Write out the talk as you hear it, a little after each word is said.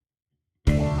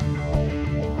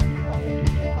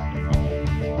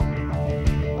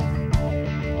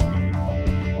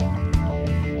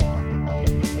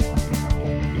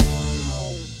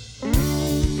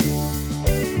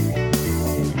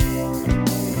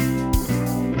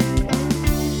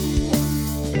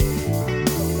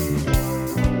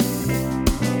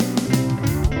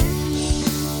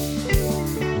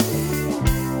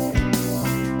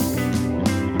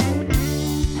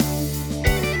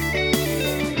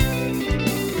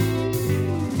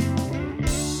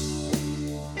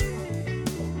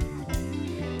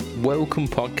Welcome,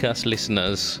 podcast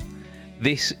listeners.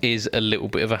 This is a little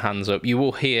bit of a hands up. You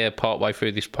will hear partway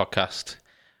through this podcast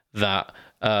that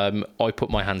I put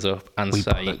my hands up and We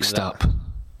say bollocksed that up.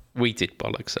 we did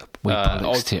bollocks up. We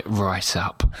bollocksed it right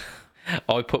up.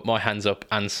 I put my hands up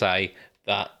and say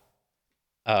that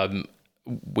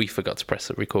we forgot to press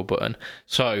the record button.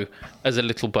 So, as a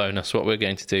little bonus, what we're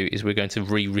going to do is we're going to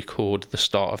re-record the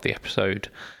start of the episode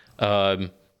a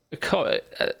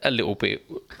little bit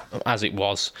as it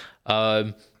was.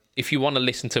 If you want to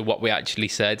listen to what we actually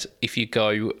said, if you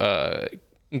go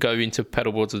into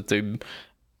Pedalboards of Doom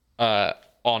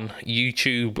on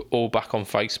YouTube or back on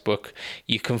Facebook,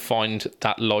 you can find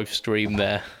that live stream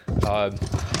there. But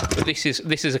this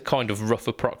is a kind of rough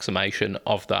approximation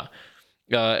of that.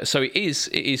 So it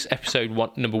is episode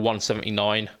number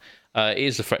 179. It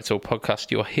is the Fret Talk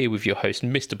podcast. You are here with your host,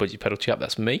 Mr. Budget Pedal Chap.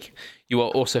 That's me. You are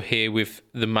also here with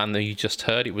the man that you just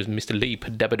heard. It was Mr. Lee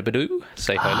Padabadabadoo.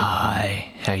 Say hello.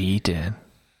 Hi, how you doing?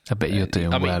 I bet you're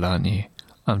doing well, aren't you?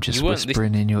 I'm just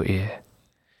whispering in your ear.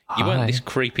 You weren't this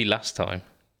creepy last time.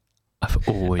 I've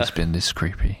always been this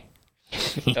creepy.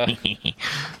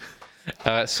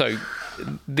 So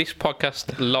this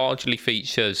podcast largely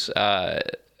features a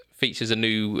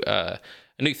new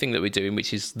thing that we're doing,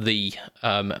 which is the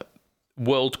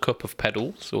World Cup of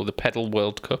Pedals, or the Pedal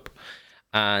World Cup.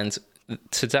 And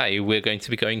today we're going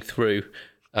to be going through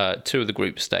two of the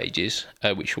group stages,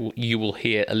 which you will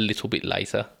hear a little bit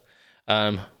later.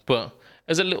 But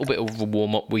as a little bit of a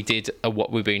warm-up, we did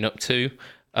what we've been up to.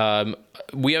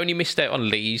 We only missed out on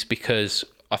Lee's because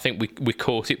I think we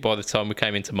caught it by the time we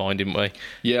came into mind, didn't we?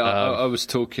 Yeah, I was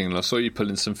talking and I saw you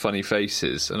pulling some funny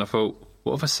faces and I thought,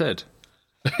 what have I said?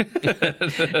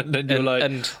 And then you're like,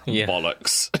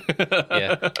 bollocks.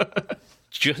 Yeah.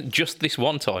 Just this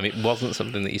one time, it wasn't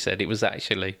something that you said. It was a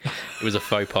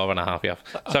faux pas and a half.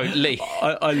 So Lee,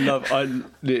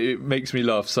 it makes me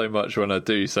laugh so much when I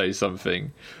do say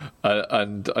something,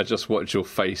 and I just watch your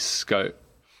face go,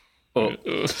 or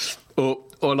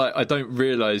like I don't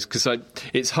realise because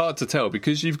it's hard to tell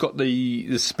because you've got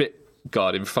the spit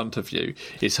guard in front of you.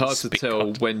 It's hard to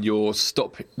tell when you're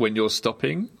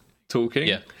stopping talking.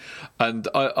 Yeah. And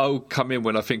I'll come in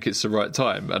when I think it's the right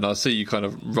time, and I'll see you kind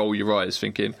of roll your eyes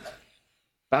thinking,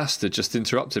 bastard just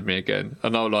interrupted me again.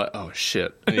 And I'm like, oh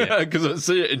shit. Because I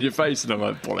see it in your face and I'm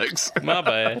like, bollocks. My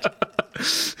bad.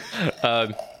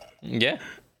 Yeah.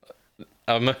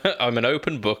 I'm an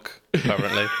open book,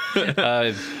 apparently.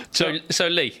 So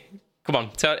Lee, come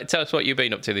on, tell us what you've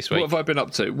been up to this week. What have I been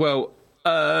up to? Well,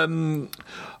 I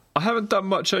haven't done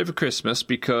much over Christmas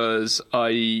because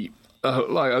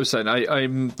like I was saying,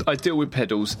 I deal with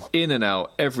pedals in and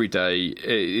out every day.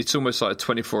 It's almost like a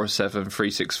 24/7,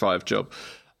 365 job.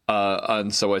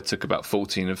 And so I took about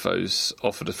 14 of those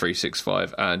off of the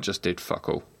 365 and just did fuck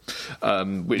all,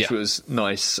 which was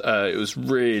nice. It was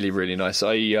really, really nice.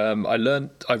 I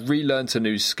relearned a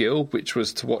new skill, which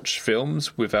was to watch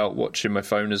films without watching my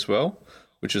phone as well,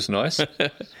 which was nice.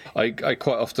 I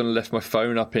quite often left my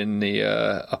phone up in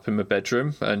my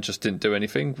bedroom and just didn't do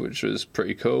anything, which was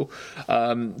pretty cool.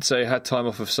 So I had time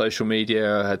off of social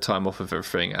media, I had time off of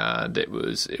everything, and it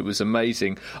was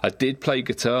amazing. I did play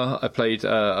guitar.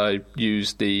 I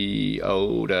used the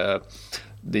old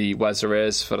the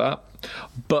Wazares for that,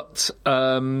 but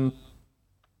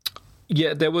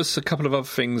there was a couple of other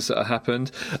things that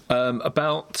happened.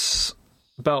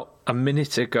 About a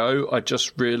minute ago, I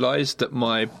just realised that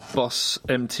my Boss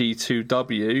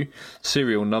MT2W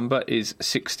serial number is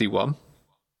 61.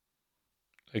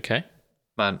 Okay.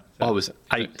 Man, I was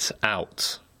 8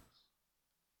 out.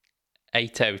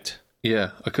 8 out?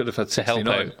 Yeah, I could have had 69.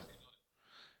 To help out.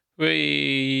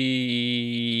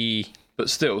 But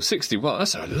still, 61,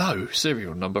 that's a low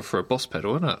serial number for a Boss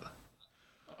pedal, isn't it?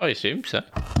 I assume so.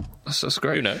 That's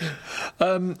great. Who knows?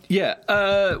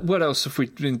 What else have we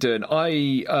been doing?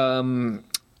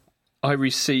 I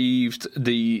received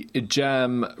the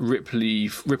Jam Ripley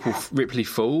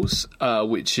Falls,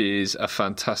 which is a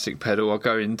fantastic pedal. I'll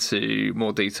go into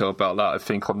more detail about that, I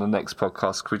think, on the next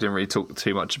podcast, because we didn't really talk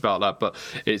too much about that, but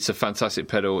it's a fantastic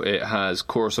pedal. It has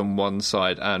chorus on one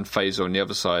side and phaser on the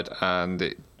other side,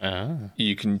 and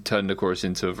you can turn the chorus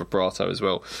into a vibrato as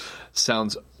well.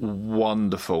 Sounds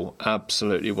wonderful,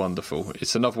 absolutely wonderful.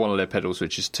 It's another one of their pedals,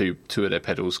 which is two of their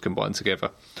pedals combined together.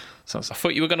 I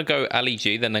thought you were going to go Ali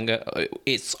G, then go,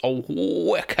 it's a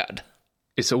wicked.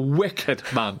 It's a wicked,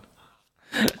 man.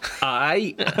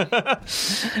 I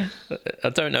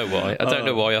don't know why. I don't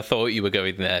know why I thought you were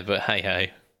going there, but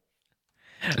hey.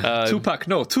 Tupac,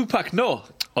 no.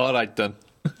 All right, then.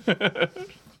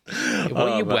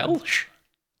 Were you Welsh?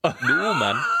 No,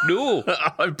 man. No.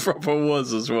 I proper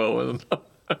was as well.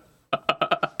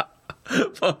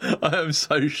 I am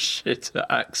so shit at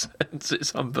accents.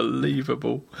 It's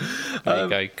unbelievable.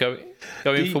 There you go.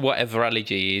 Go in for whatever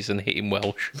allergy is and hit him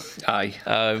Welsh. Aye.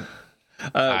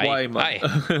 Aye.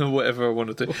 Whatever I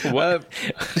want to do.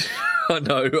 I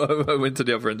know. I went to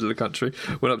the other end of the country.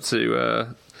 Went up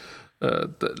to.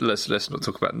 Let's not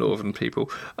talk about northern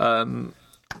people.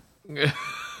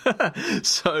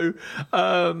 So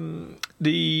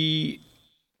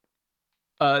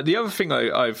the other thing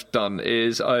I've done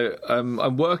is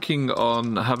I'm working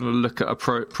on having a look at a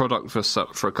product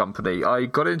for a company. I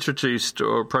got introduced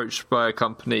or approached by a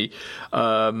company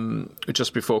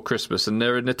just before Christmas, and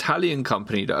they're an Italian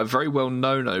company that are very well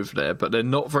known over there, but they're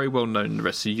not very well known in the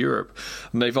rest of Europe.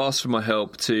 And they've asked for my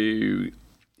help to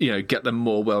get them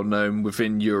more well known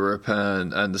within Europe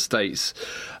and the States.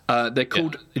 They're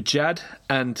called Jad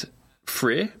and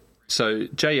Freer, so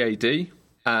JAD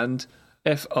and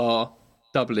FREER.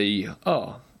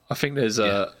 I think there's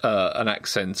an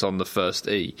accent on the first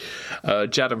E.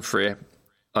 Jad and Freer.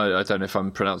 I don't know if I'm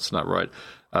pronouncing that right,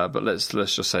 but let's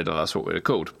just say that that's what we're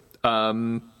called.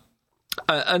 And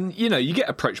you get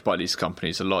approached by these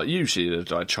companies a lot. Usually they're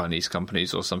like Chinese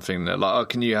companies or something. They're like, "Oh,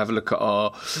 can you have a look at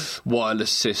our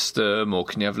wireless system, or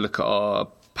can you have a look at our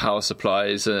power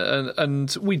supplies?"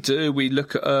 And we do. We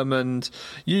look at them, and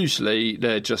usually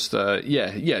they're just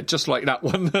just like that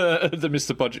one, the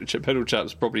Mr. Budget Chip Pedal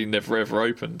Chap's probably never ever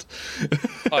opened.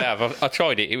 I have. I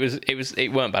tried it.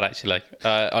 It weren't bad actually.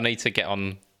 I need to get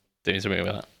on doing something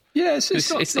with that. Yeah, it's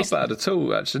not bad at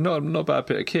all, actually. Not a bad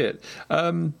bit of kit.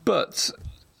 But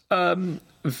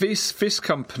this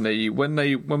company, when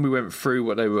we went through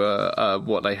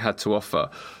what they had to offer,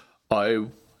 I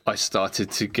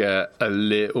started to get a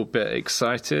little bit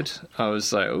excited. I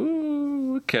was like,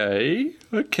 "Ooh, okay,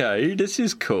 this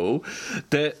is cool."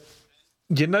 That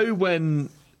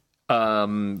when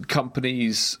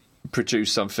companies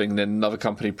produce something, then another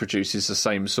company produces the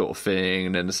same sort of thing,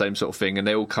 and then the same sort of thing, and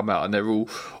they all come out and they're all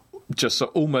just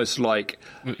almost like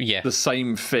the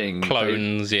same thing,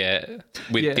 clones,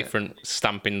 with different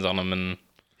stampings on them, and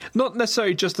not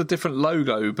necessarily just a different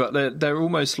logo, but they're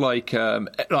almost like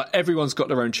everyone's got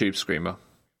their own tube screamer.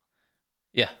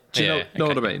 Yeah, do you know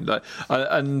what I mean? Like,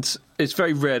 and it's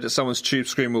very rare that someone's tube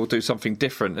screamer will do something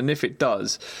different, and if it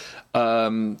does,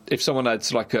 if someone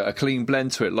adds like a clean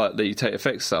blend to it, like the Tate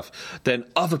Effects stuff, then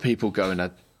other people go and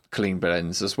add clean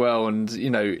blends as well, and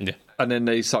and then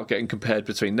they start getting compared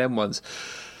between them ones.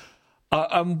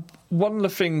 One of the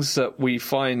things that we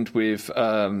find with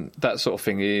that sort of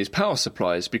thing is power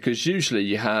supplies, because usually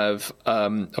you have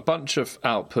a bunch of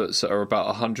outputs that are about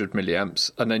 100 milliamps,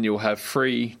 and then you'll have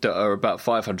 3 that are about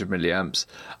 500 milliamps,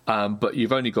 but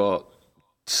you've only got,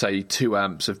 say, 2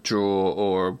 amps of draw,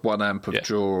 or 1 amp of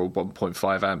draw, or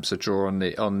 1.5 amps of draw on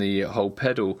the whole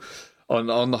pedal,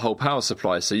 on the whole power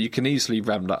supply, so you can easily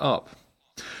ramp that up.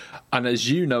 And as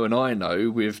you know, and I know,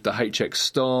 with the HX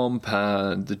Stomp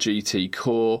and the GT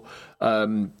Core,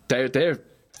 they're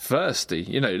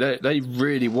thirsty. They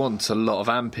really want a lot of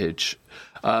ampage.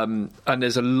 And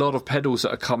there's a lot of pedals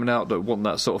that are coming out that want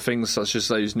that sort of thing, such as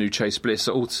those new Chase Bliss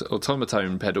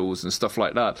automaton pedals and stuff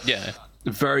like that. Yeah.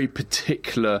 Very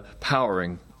particular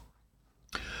powering.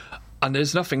 And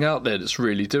there's nothing out there that's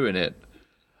really doing it.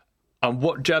 And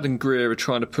what Jad and Greer are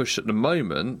trying to push at the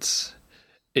moment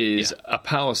is a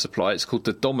power supply. It's called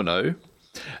the Domino.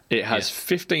 It has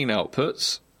 15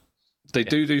 outputs. They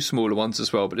do smaller ones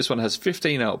as well, but this one has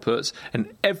 15 outputs,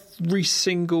 and every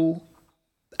single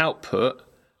output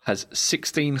has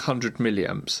 1600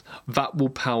 milliamps. That will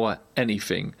power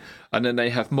anything. And then they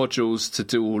have modules to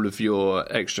do all of your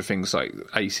extra things like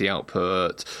AC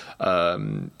output,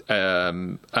 and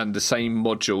the same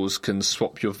modules can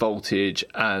swap your voltage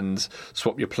and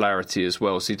swap your polarity as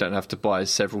well, so you don't have to buy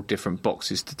several different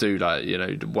boxes to do that.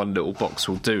 One little box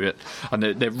will do it, and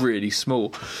they're really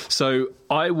small. So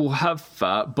I will have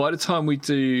that. By the time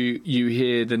you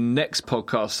hear the next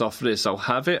podcast after this, I'll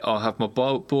have it. I'll have my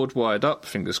board wired up,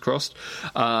 fingers crossed,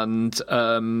 and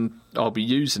I'll be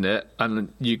using it,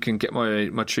 and you can get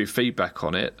my true feedback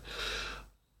on it.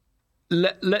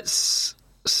 Let's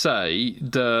say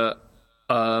that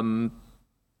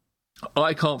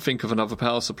I can't think of another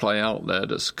power supply out there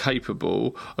that's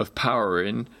capable of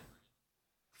powering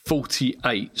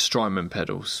 48 Strymon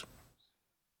pedals.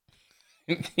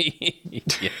 Can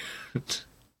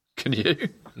you?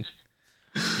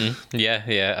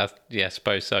 Yeah, I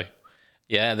suppose so.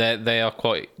 Yeah, they are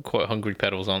quite hungry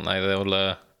pedals, aren't they?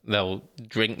 They'll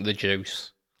drink the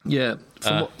juice. Yeah,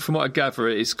 from what I gather,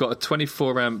 it's got a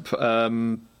 24 amp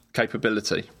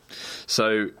capability.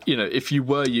 So, if you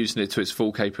were using it to its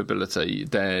full capability,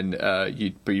 then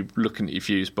you'd be looking at your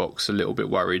fuse box a little bit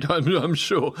worried, I'm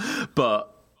sure. But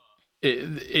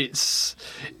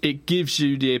it gives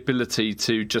you the ability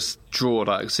to just draw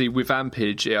that. See, with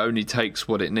ampage, it only takes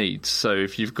what it needs. So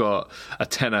if you've got a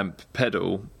 10 amp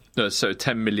pedal, so a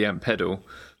 10 milliamp pedal,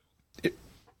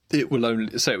 it will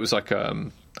only, say it was like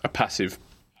a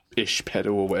passive-ish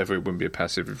pedal or whatever. It wouldn't be a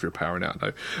passive if you're powering out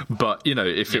though. But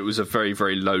if it was a very,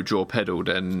 very low draw pedal,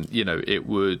 then it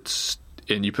would.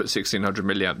 And you put 1600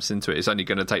 milliamps into it, it's only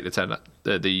going to take the 10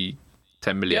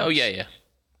 milliamps. Yeah,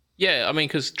 yeah. I mean,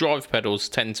 because drive pedals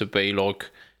tend to be like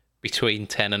between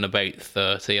 10 and about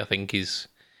 30. I think is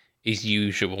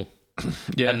usual.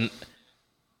 Yeah,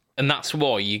 and that's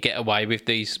why you get away with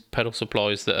these pedal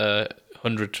supplies that are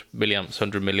 100 milliamps,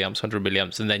 100 milliamps, 100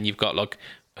 milliamps, and then you've got like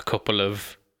a couple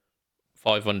of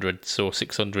 500s or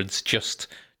 600s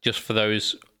just for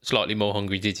those slightly more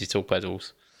hungry digital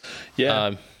pedals.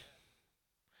 Yeah.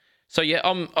 So yeah,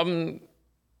 I'm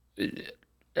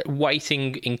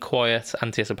waiting in quiet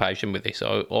anticipation with this.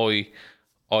 I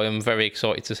am very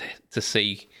excited to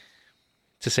see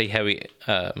how it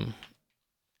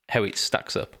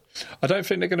stacks up. I don't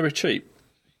think they're going to be cheap,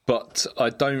 but I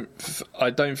don't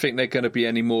think they're going to be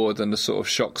any more than the sort of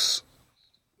shocks,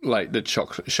 like the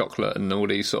chocolate and all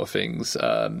these sort of things.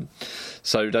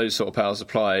 So those sort of power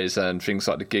supplies and things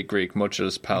like the Gig Rig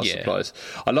modular power supplies.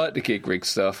 I like the Gig Rig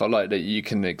stuff. I like that you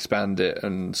can expand it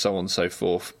and so on and so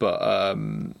forth. But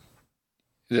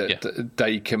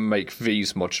they can make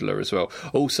these modular as well.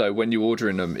 Also, when you're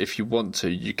ordering them, if you want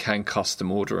to, you can custom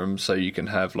order them, so you can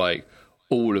have like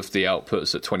all of the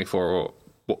outputs at 24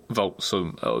 volts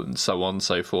and so on and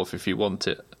so forth if you want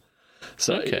it.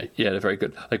 So yeah, they're very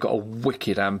good. They've got a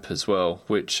wicked amp as well,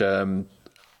 which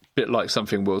bit like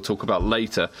something we'll talk about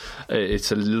later.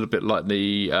 It's a little bit like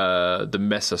the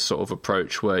Mesa sort of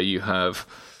approach, where you have.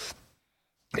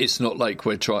 It's not like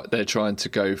they're trying to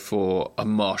go for a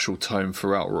Marshall tone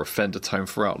throughout or a Fender tone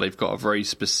throughout. They've got a very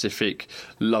specific,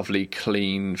 lovely,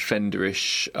 clean,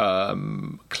 Fenderish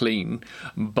clean.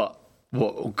 But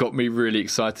what got me really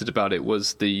excited about it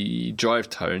was the drive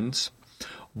tones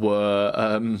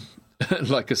were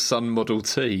like a Sun Model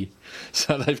T.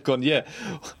 So they've gone,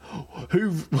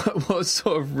 what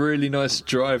sort of really nice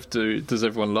drive does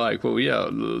everyone like? Well, yeah,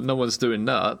 no one's doing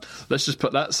that. Let's just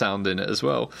put that sound in it as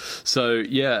well. So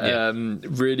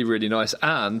really, really nice.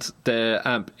 And their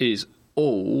amp is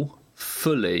all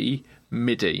fully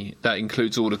MIDI. That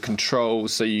includes all the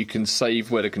controls, so you can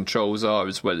save where the controls are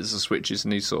as well as the switches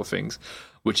and these sort of things,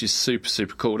 which is super,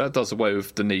 super cool. That does away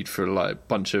with the need for like a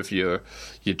bunch of your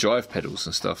drive pedals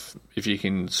and stuff, if you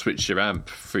can switch your amp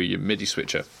through your MIDI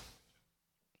switcher.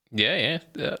 Yeah.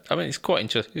 I mean, it's quite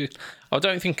interesting. I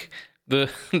don't think the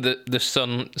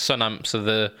Sun amps are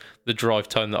the drive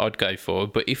tone that I'd go for,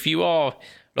 but if you're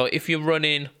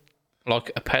running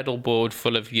like a pedal board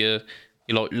full of your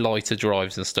like lighter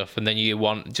drives and stuff, and then you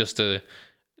want just to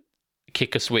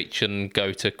kick a switch and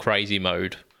go to crazy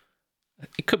mode,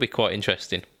 it could be quite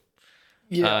interesting.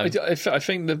 Yeah, I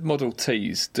think the Model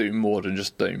Ts do more than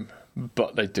just Doom,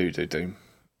 but they do Doom.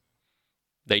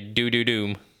 They do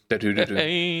Doom. They do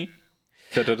Doom.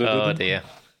 Oh dear.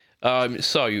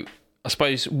 So I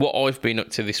suppose what I've been up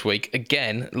to this week,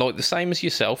 again, like the same as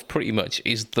yourself, pretty much,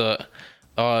 is that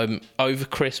over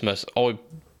Christmas I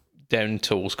downed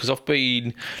tools, because I've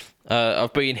been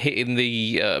hitting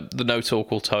the No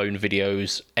Talk or Tone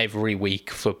videos every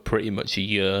week for pretty much a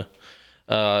year.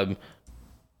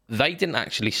 They didn't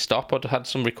actually stop. I'd had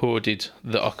some recorded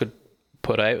that I could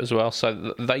put out as well,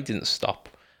 so they didn't stop.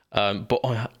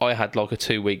 But I had like a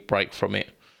 2-week break from it.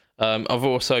 I've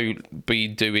also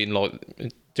been doing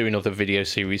other video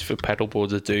series for Pedal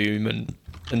Boards of Doom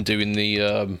and doing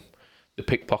the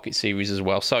Pickpocket series as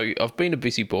well. So I've been a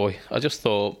busy boy. I just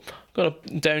thought, I'm going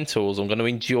to down tools. I'm going to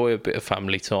enjoy a bit of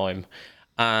family time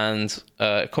and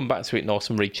come back to it nice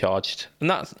and recharged. And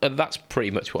that's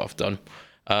pretty much what I've done.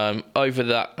 Over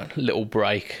that little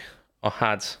break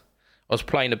I was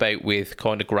playing about with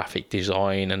kind of graphic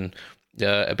design and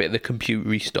a bit of the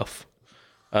computery stuff.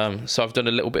 So I've done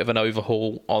a little bit of an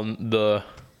overhaul on the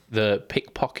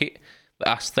Pickpocket, the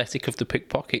aesthetic of the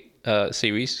Pickpocket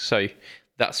series. So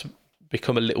that's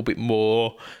become a little bit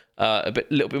more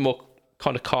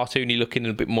kind of cartoony looking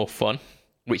and a bit more fun,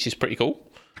 which is pretty cool.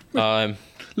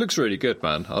 Looks really good,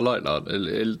 man. I like that.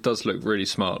 It does look really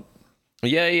smart.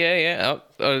 Yeah.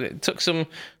 I took some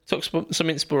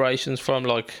inspirations from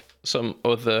like some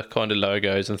other kind of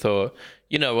logos and thought,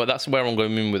 you know what, that's where I'm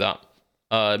going in with that.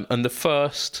 And the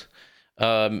first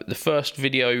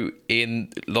video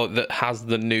in like that has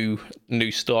the new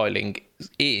styling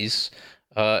is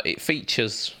It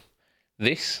features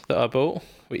this that I bought,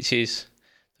 which is, I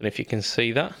don't know if you can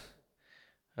see that.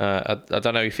 I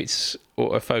don't know if it's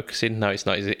auto-focusing. No, it's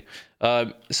not, is it?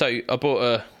 So I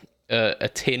bought a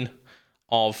tin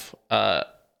of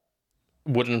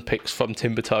wooden picks from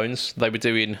Timbertones. They were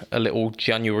doing a little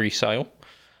January sale,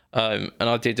 and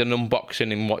I did an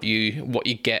unboxing in what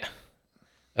you get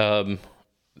that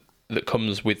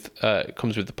comes with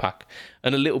the pack,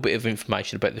 and a little bit of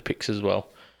information about the picks as well.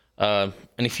 And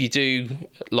if you do,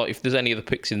 like, if there's any other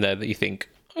picks in there that you think,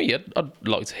 oh yeah, I'd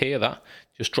like to hear that,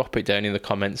 just drop it down in the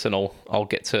comments, and I'll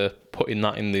get to putting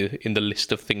that in the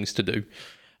list of things to do.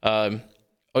 I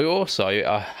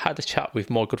had a chat with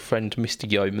my good friend Mr.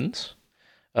 Yeomans,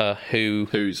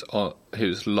 who's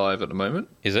live at the moment.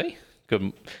 Is he?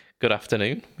 Good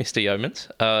afternoon, Mr.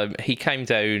 Yeomans. He came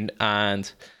down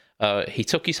and he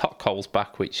took his hot coals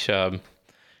back, which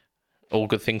all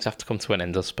good things have to come to an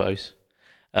end, I suppose.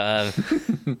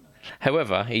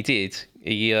 However, he did.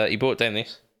 He brought down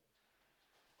this.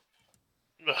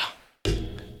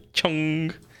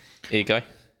 Chung. Here you go.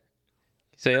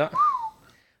 See that?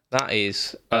 That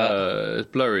is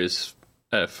blurry as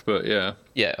F, but yeah.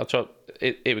 Yeah, I'll try.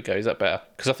 Here we go. Is that better?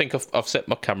 Because I think I've set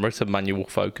my camera to manual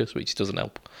focus, which doesn't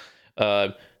help.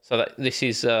 So this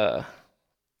is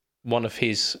one of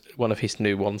his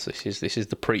new ones. This is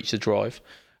the Preacher Drive.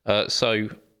 So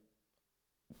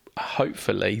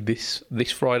hopefully this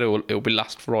Friday, it'll be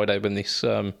last Friday when this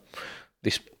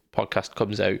podcast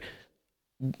comes out,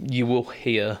 you will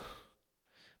hear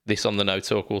this on the No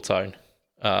Talk All Tone.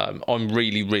 I'm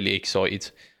really, really excited.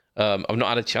 I've not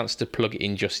had a chance to plug it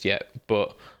in just yet,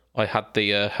 but I had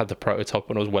the prototype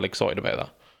and I was well excited about that.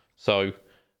 So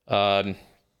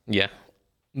yeah,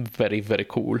 very, very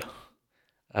cool.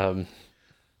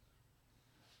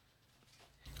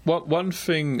 One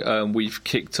thing we've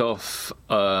kicked off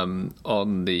on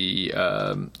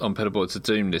Pedalboards of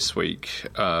Doom this week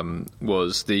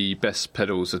was the best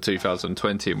pedals of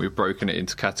 2020, and we've broken it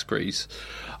into categories.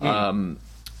 And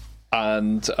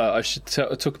I should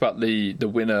talk about the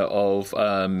winner of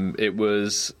it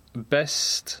was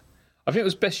best. I think it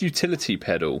was best utility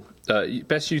pedal,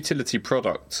 best utility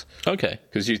product. Okay,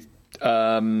 because of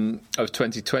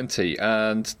 2020,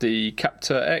 and the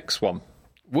Captor X one.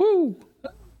 Woo!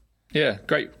 Yeah,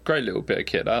 great little bit of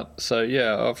kit that. So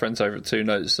yeah, our friends over at Two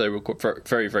Notes, they were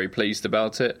very, very pleased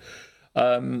about it.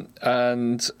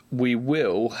 And we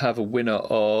will have a winner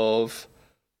of,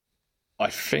 I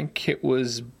think it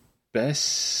was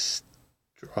best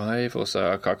drive or so.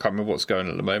 I can't remember what's going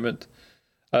on at the moment.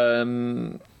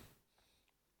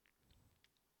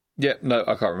 Yeah, no,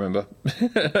 I can't remember.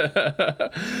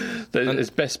 It's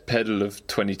best pedal of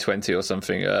 2020 or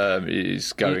something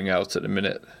is going out at the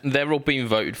minute. They're all being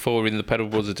voted for in the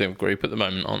Pedalboards of Doom group at the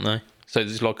moment, aren't they? So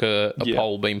there's like a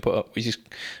poll being put up, which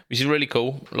is really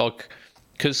cool. Like,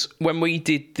 because when we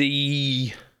did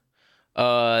the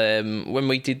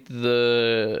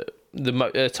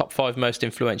top 5 most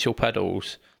influential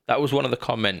pedals, that was one of the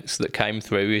comments that came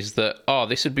through, is that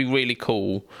this would be really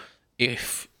cool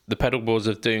if the Pedalboards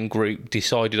of Doom group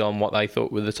decided on what they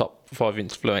thought were the top 5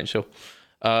 influential.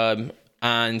 And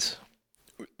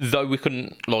though we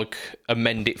couldn't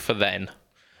amend it for then,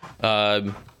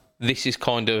 this is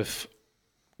kind of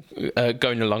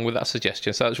going along with that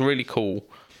suggestion. So it's really cool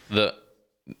that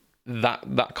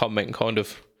comment kind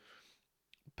of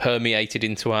permeated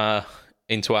into our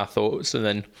thoughts,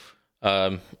 and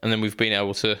then we've been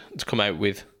able to come out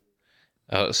with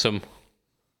some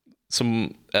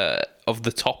of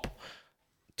the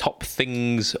top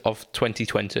things of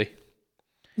 2020.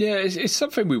 Yeah, it's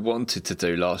something we wanted to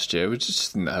do last year. We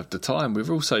just didn't have the time. We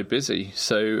were all so busy.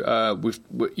 So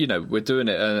we're doing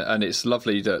it, and it's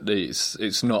lovely that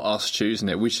it's not us choosing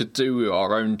it. We should do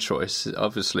our own choice,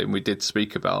 obviously, and we did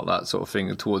speak about that sort of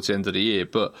thing towards the end of the year.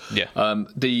 But yeah,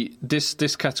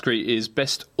 this category is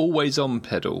best always on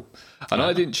pedal, and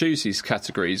I didn't choose these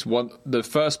categories. The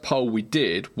first poll we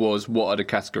did was what are the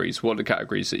categories? What are the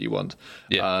categories that you want?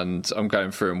 Yeah. And I'm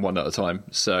going through them one at a time.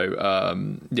 So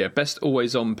best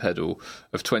always on pedal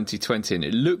of 2020, and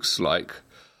it looks like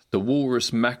the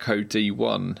Walrus Mako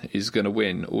D1 is going to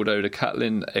win, although the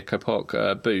Catlin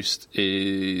Echopark Boost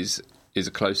is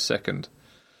a close second.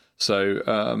 So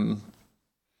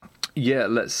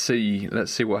let's see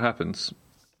what happens.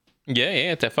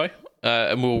 Yeah, defo.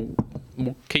 And we'll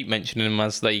keep mentioning them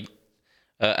as they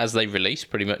release,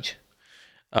 pretty much.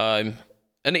 And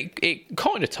it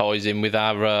kind of ties in with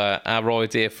our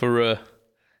idea for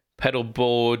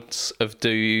Pedalboards of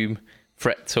Doom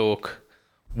Fret Talk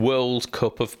World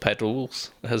Cup of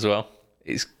Pedals as well.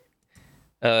 It's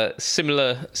a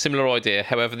similar idea.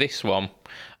 However, this one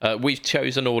We've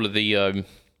chosen all of the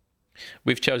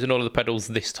pedals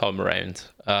this time around,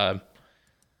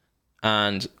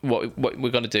 and what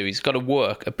we're going to do is got to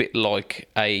work a bit like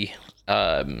a.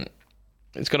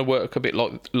 It's going to work a bit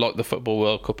like the Football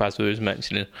World Cup, as we was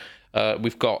mentioning.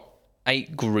 We've got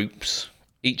 8 groups.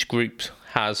 Each group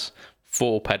has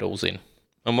 4 pedals in,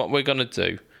 and what we're going to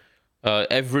do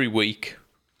every week,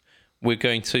 we're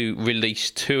going to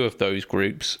release 2 of those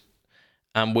groups,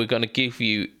 and we're going to give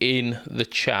you in the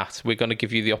chat. We're going to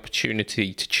give you the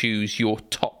opportunity to choose your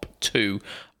top 2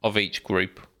 of each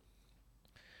group.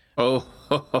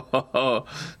 Oh.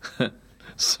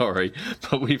 Sorry,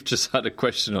 but we've just had a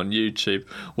question on YouTube.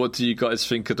 What do you guys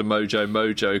think of the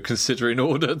Mojo, considering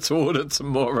order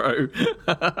tomorrow?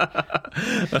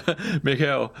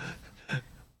 Miguel,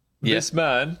 This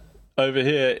man over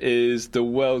here is the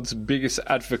world's biggest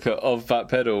advocate of that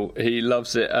pedal. He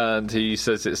loves it, and he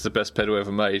says it's the best pedal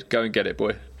ever made. Go and get it,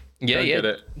 boy. Yeah, get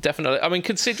it. Definitely. I mean,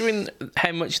 considering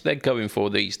how much they're going for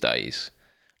these days,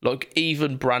 like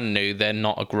even brand new, they're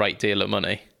not a great deal of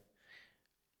money.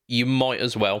 You might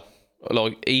as well,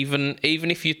 like even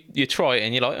if you try it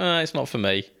and you're like, it's not for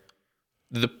me.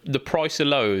 The price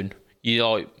alone, you're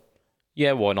like,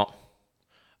 yeah, why not?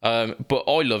 But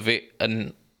I love it,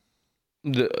 and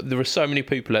there are so many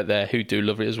people out there who do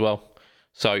love it as well.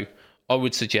 So I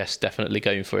would suggest definitely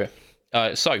going for it.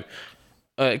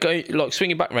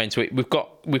 Swinging back around to it, we've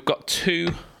got two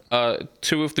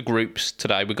of the groups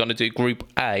today. We're going to do Group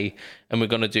A and we're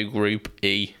going to do Group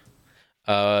E.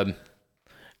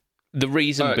 The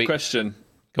reason question.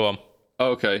 Go on.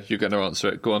 Oh, okay, you're going to answer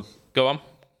it. Go on.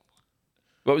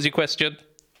 What was your question?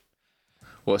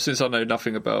 Well, since I know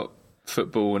nothing about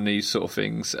football and these sort of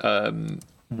things,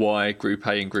 why Group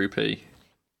A and Group E?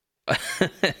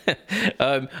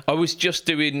 I was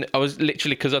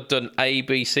literally, because I'd done A,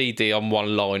 B, C, D on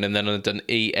one line, and then I'd done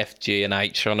E, F, G, and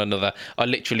H on another. I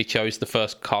literally chose the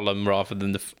first column rather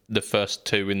than the first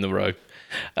 2 in the row.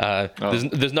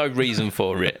 There's no reason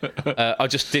for it. I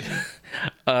just did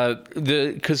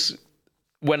because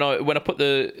when I put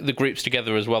the groups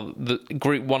together as well, the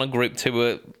Group 1 and Group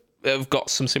 2 have got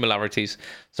some similarities,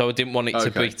 so I didn't want it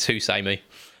to be too samey.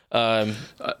 Adam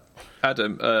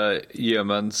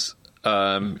Yeomans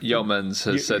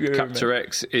has said Captor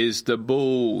X is the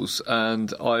balls,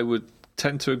 and I would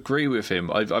tend to agree with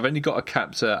him. I've only got a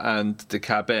Captor and the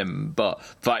Cab M, but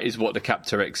that is what the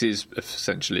Captor X is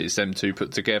essentially. It's them 2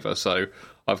 put together, so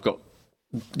I've got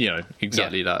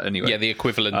exactly that anyway. Yeah, the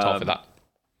equivalent of that.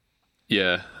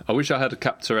 Yeah, I wish I had a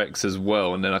Captor X as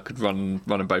well, and then I could run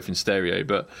them both in stereo,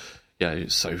 but yeah,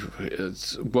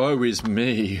 woe is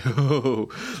me.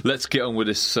 Let's get on with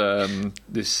this World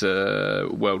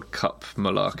Cup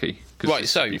malarkey. Right,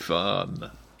 so be fun.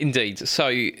 Indeed.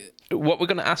 So what we're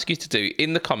going to ask you to do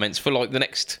in the comments for the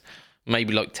next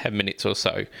maybe 10 minutes or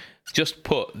so, just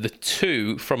put the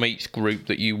 2 from each group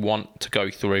that you want to go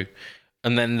through,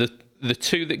 and then the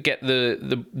 2 that get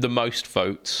the most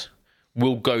votes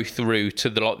will go through to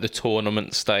the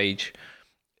tournament stage.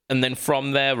 And then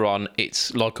from there on,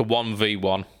 it's like a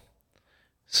 1v1.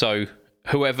 So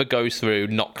whoever goes through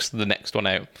knocks the next one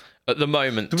out. At the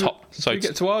moment, do we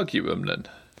get to argue them then?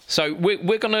 So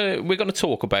we're gonna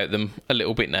talk about them a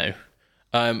little bit now.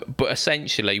 But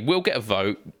essentially, we'll get a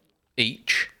vote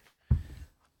each,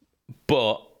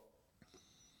 but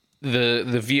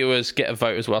the viewers get a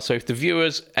vote as well. So if the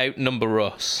viewers outnumber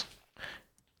us,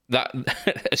 that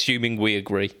assuming we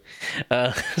agree.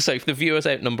 So if the viewers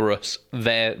outnumber us,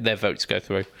 their votes go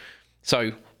through.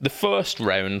 So the first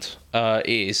round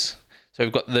is, so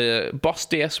we've got the Boss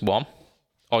DS1,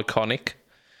 iconic,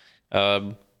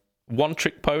 One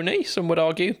Trick Pony, some would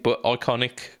argue, but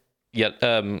iconic,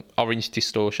 orange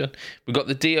distortion. We've got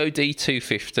the DOD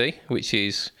 250, which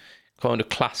is kind of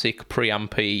classic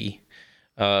preampy,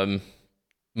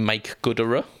 make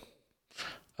gooderer.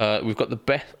 We've got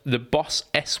the Boss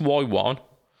SY1,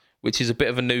 which is a bit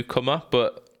of a newcomer,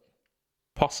 but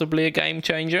possibly a game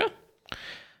changer.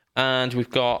 And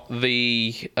we've got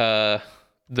the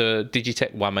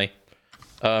Digitech Whammy.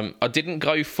 I didn't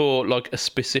go for a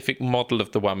specific model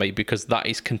of the Whammy because that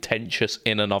is contentious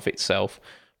in and of itself,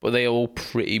 but they all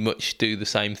pretty much do the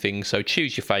same thing. So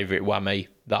choose your favourite Whammy.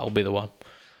 That'll be the one.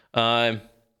 I'm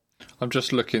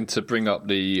just looking to bring up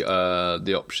the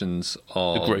options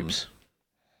on the groups.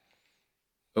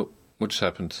 What just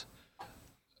happened?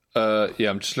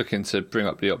 I'm just looking to bring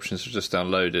up the options. I just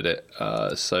downloaded it,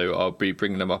 so I'll be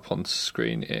bringing them up on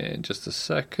screen in just a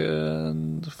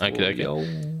second. Okay.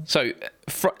 So,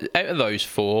 out of those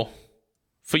 4,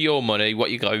 for your money, what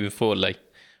are you going for, Lee?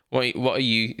 What do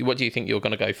you think you're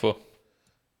going to go for?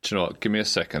 Do you know what? Give me a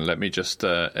second. Let me just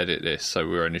edit this so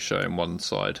we're only showing one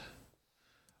side,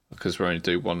 because we only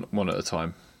do one at a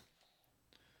time.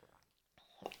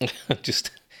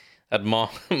 Just had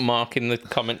Mark in the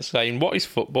comments saying, "What is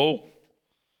football?"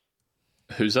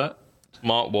 Who's that?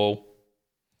 Mark Wall.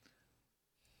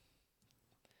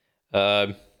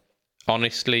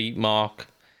 Honestly, Mark,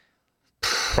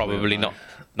 probably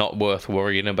not worth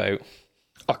worrying about.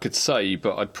 I could say,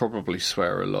 but I'd probably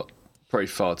swear a lot. Probably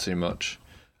far too much.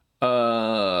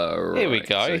 Right, here we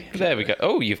go. Okay. There we go.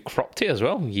 Oh, you've cropped it as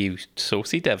well, you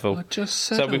saucy devil. I just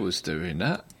said I was doing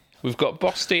that. We've got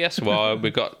Boss DSY,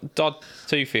 we've got Dodd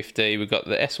 250, we've got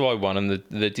the SY1 and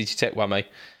the Digitech Whammy.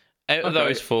 Out of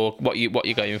those four, what you're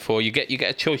going for? You get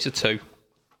a choice of two.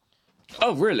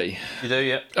 Oh, really? You do,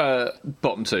 yeah.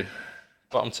 Bottom two.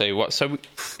 Bottom two. What? So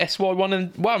SY1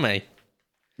 and Whammy?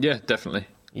 Yeah, definitely.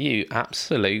 You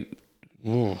absolute.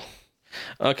 Ooh.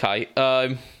 Okay.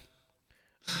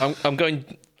 I'm going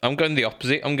the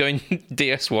opposite. I'm going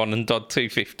DS1 and Dodd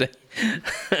 250.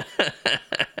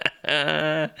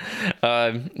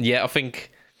 Yeah, I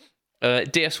think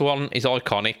DS1 is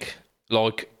iconic.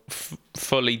 Like,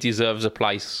 fully deserves a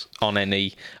place on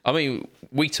any. I mean,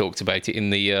 we talked about it in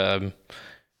the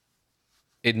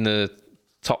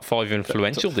top 5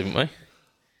 influential, didn't we?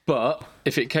 But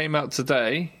if it came out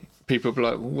today, people would be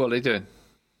like, "What are they doing?"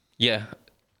 Yeah,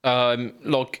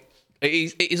 like.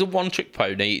 It is a one-trick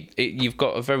pony. You've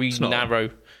got a very narrow...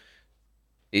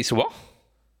 It's what?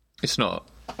 It's not.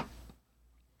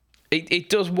 It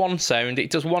does one sound. It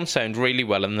does one sound really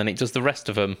well, and then it does the rest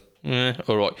of them.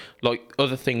 All right. Like,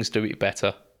 other things do it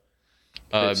better.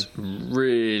 It's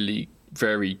really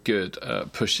very good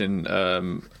at pushing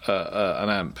an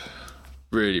amp.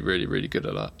 Really, really, really good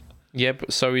at that. Yeah,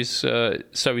 but so is the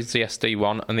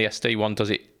SD1, and the SD1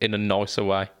 does it in a nicer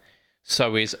way.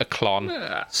 So is a Klon.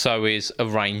 Yeah. So is a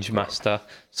Rangemaster.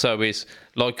 So is,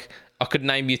 like, I could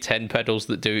name you 10 pedals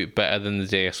that do it better than the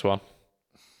DS1.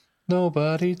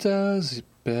 Nobody does it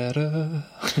better.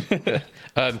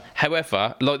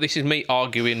 However, like, this is me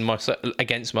arguing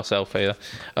against myself here.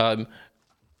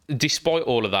 Despite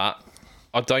all of that,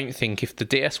 I don't think if the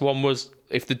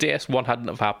DS1 hadn't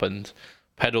have happened,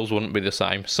 pedals wouldn't be the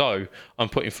same. So I'm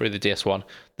putting through the DS1.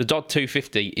 The Dodd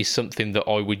 250 is something that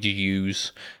I would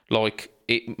use. Like,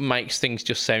 it makes things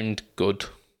just sound good.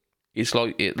 It's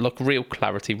like real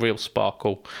clarity, real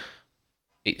sparkle.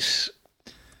 It's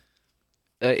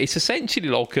essentially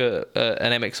like an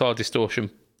MXR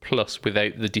distortion plus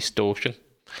without the distortion.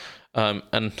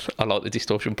 And I like the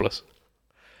distortion plus.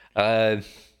 Sorry.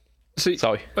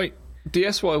 Wait. The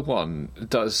SY1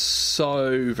 does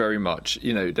so very much.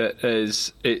 You know,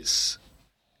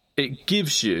 it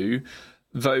gives you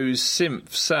those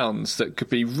synth sounds that could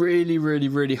be really, really,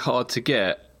 really hard to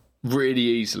get really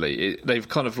easily. They've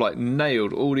kind of like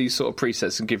nailed all these sort of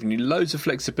presets and given you loads of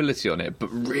flexibility on it, but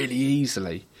really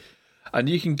easily. And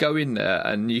you can go in there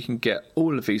and you can get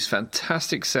all of these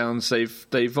fantastic sounds. They've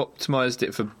optimized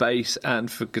it for bass and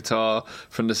for guitar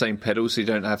from the same pedal, so you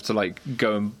don't have to like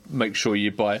go and make sure you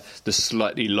buy the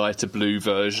slightly lighter blue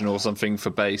version or something for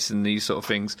bass and these sort of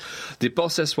things. The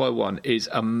Boss SY1 is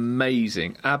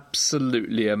amazing,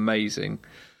 absolutely amazing.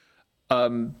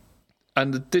 And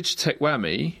the Digitech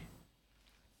Whammy,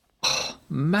 oh,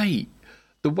 mate,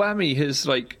 the Whammy has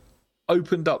like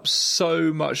opened up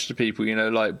so much to people, you know,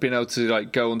 like being able to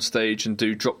like go on stage and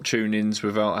do drop tunings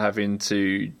without having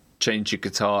to change your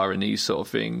guitar and these sort of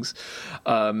things.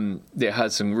 It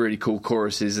had some really cool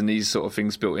choruses and these sort of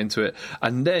things built into it.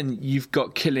 And then you've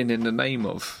got Killing in the Name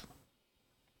of.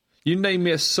 You name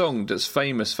me a song that's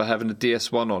famous for having a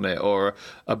DS1 on it or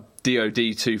a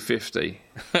DoD 250.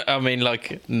 I mean,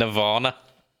 like Nirvana.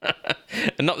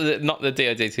 not the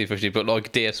DoD 250, but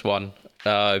like DS1.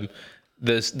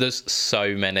 There's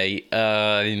so many,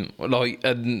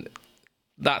 and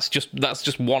that's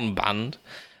just one band.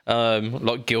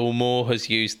 Like Gilmour has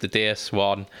used the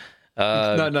DS1.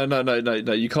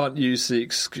 No. You can't use the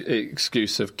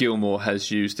excuse of Gilmour has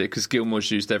used it, because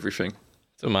Gilmour's used everything.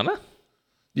 Doesn't matter.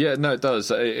 Yeah, no, it does.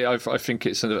 I think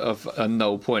it's a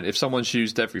null point. If someone's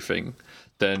used everything,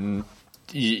 then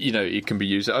you know it can be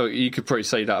used. Oh, you could probably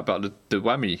say that about the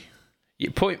Whammy.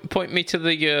 Point me to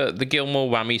the Gilmour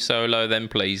Whammy solo then,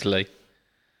 please, Lee.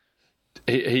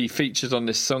 He featured on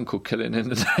this song called Killing in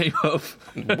the Name of.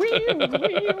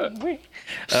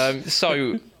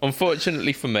 So,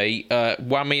 unfortunately for me,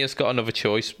 Whammy has got another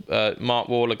choice. Mark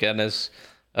Wall again has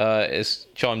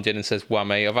chimed in and says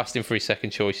Whammy. I've asked him for his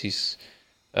second choice. He's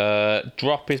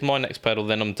drop is my next pedal,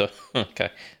 then I'm done.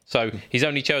 Okay. So, he's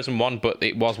only chosen one, but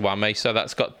it was Whammy, so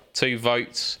that's got 2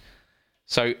 votes.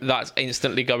 So that's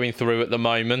instantly going through at the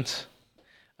moment.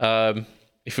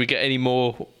 if we get any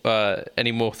more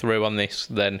through on this,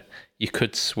 then you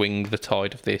could swing the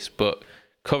tide of this. But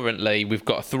currently, we've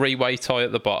got a 3-way tie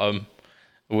at the bottom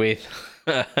with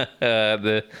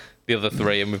the other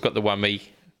 3, and we've got the whammy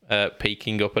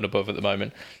peaking up and above at the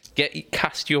moment.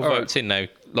 Cast your votes in now,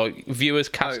 like viewers.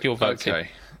 Cast your votes in.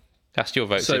 Cast your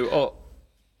votes in. So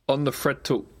on the Fret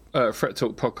Talk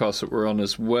podcast that we're on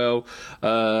as well.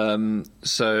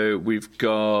 So we've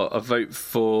got a vote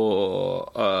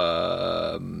for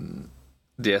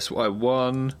the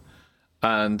SY1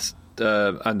 and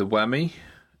the whammy.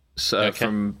 So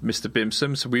from Mr.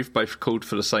 Bimson. So we've both called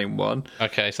for the same one.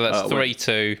 Okay, so that's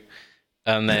 3-2,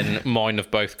 and then mine have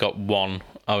both got 1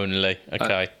 only.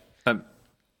 Okay.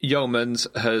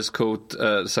 Yeomans has called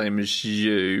the same as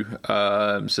you,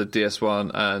 so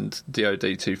DS1 and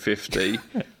DOD 250.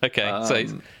 Okay, so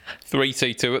it's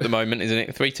 3-2-2 at the moment, isn't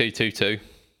it? 3-2-2-2,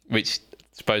 which I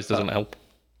suppose doesn't help.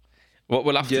 What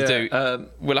we'll have to do,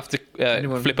 we'll have to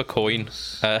flip a coin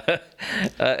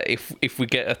if we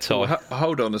get a tie. Well,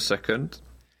 hold on a second.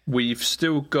 We've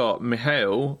still got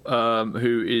Mihail,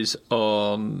 who is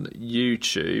on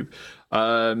YouTube.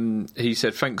 He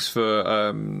said, thanks for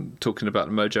talking about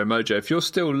the Mojo. If you're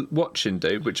still watching,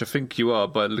 dude, which I think you are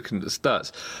by looking at the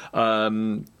stats,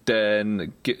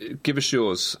 then give us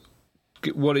yours.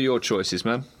 What are your choices,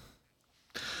 man?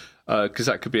 Because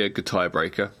that could be a good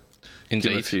tiebreaker. Indeed.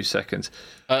 Give it a few seconds.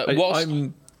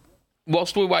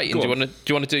 Whilst we're waiting, do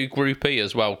you want to do Group E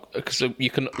as well? Because you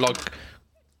can like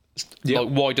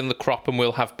widen the crop, and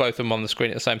we'll have both of them on the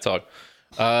screen at the same time.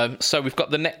 So we've got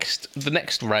the next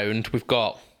round. We've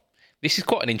got, this is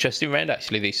quite an interesting round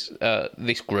actually. This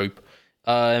group.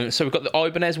 So we've got the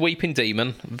Ibanez Weeping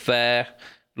Demon. They're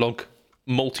like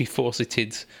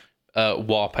multifaceted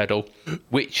war pedal,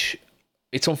 which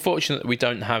it's unfortunate that we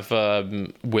don't have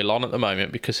Will on at the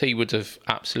moment, because he would have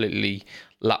absolutely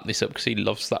lapped this up because he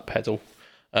loves that pedal.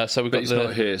 So we've got he's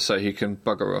not here, so he can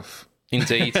bugger off.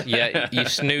 Indeed, yeah. You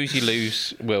snooze, you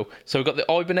lose, Will. So we've got the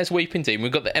Ibanez Weeping Demon,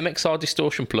 we've got the MXR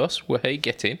Distortion Plus, where he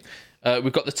get in.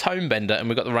 We've got the Tone Bender, and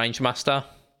we've got the Range Master.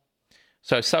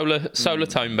 So Solar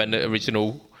Tone Bender,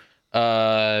 original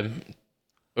makers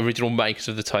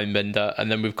of the Tone Bender,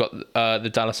 and then we've got the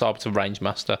Dallas Arbiter Range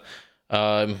Master.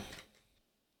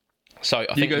 So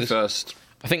I think go first.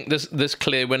 I think there's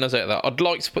clear winners out there. I'd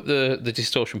like to put the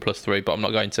Distortion Plus through, but I'm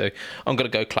not going to. I'm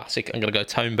going to go Classic. I'm going to go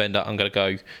Tone Bender. I'm going to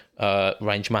go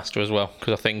Range Master as well,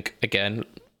 because I think, again,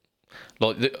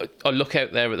 I look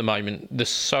out there at the moment, there's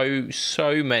so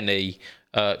many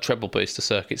treble booster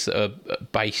circuits that are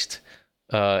based,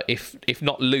 if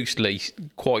not loosely,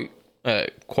 quite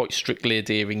strictly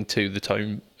adhering to the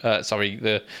tone.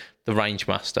 The Range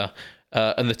Master,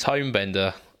 and the Tone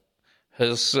Bender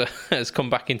has come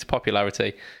back into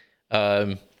popularity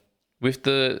with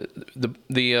the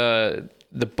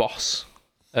Boss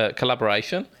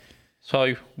collaboration.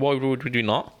 So why would we do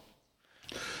not?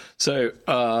 So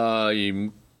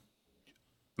I'm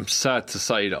sad to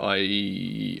say that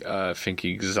I think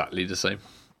exactly the same.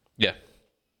 Yeah.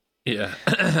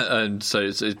 And so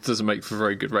it doesn't make for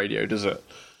very good radio, does it?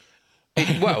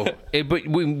 But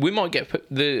we might get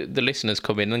the listeners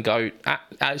come in and go,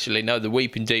 actually, no, the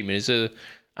Weeping Demon is a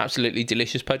absolutely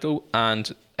delicious pedal,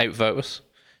 and outvote us.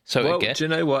 So do you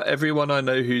know what? Everyone I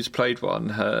know who's played one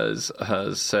has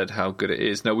said how good it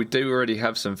is. Now, we do already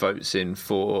have some votes in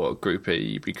for Group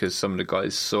E, because some of the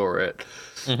guys saw it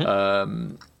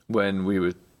when we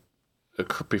were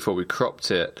before we cropped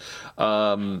it.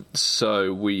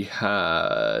 So we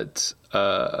had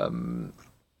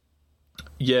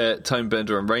Tone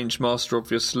Bender and Range Master,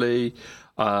 obviously,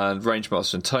 and Range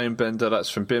Master and Tone Bender. That's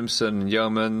from Bimson and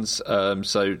Yeomans.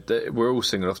 So we're all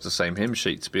singing off the same hymn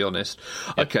sheet, to be honest.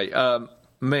 Yep. Okay,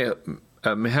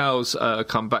 Mihal's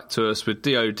come back to us with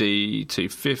DOD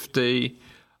 250.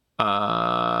 He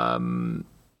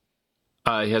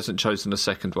hasn't chosen the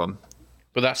second one,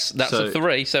 but that's a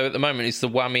 3. So at the moment, it's the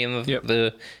whammy and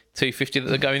the 250 that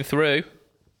they're going through.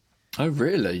 Oh,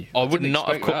 really? I wouldn't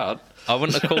have called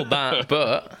that,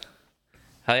 but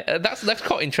hey, that's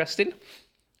quite interesting.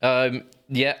 I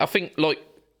think like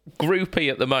Group E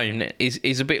at the moment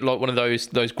is a bit like one of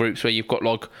those groups where you've got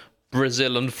like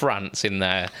Brazil and France in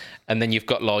there, and then you've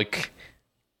got like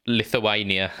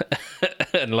Lithuania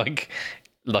and like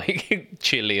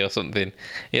Chile or something.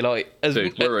 You're like,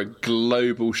 dude, we're a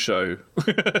global show.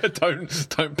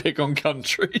 don't pick on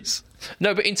countries.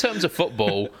 No, but in terms of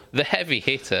football, the heavy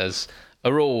hitters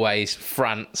are always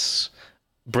France,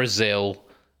 Brazil,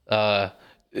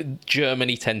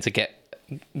 Germany tend to get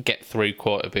through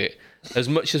quite a bit. As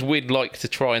much as we'd like to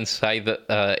try and say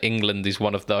that England is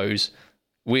one of those,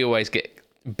 we always get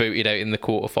booted out in the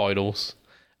quarterfinals.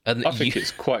 And I think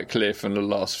it's quite clear from the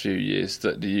last few years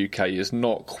that the UK is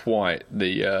not quite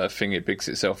the thing it bigs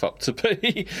itself up to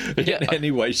be in any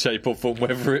way, shape or form,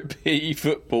 whether it be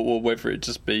football or whether it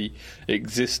just be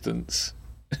existence.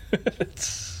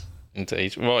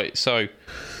 Indeed. Right, so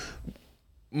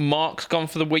Mark's gone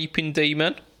for the Weeping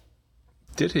Demon.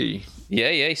 Did he?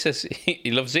 Yeah, he says he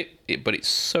loves it, but it's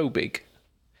so big.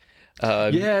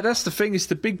 Yeah, that's the thing. It's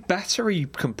the big battery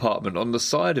compartment on the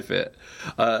side of it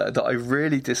that I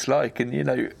really dislike. And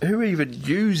who even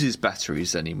uses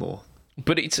batteries anymore?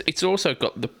 But it's also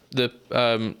got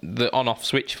the on-off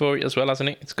switch for it as well, hasn't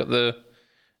it? It's got the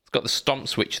stomp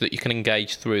switch that you can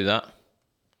engage through that.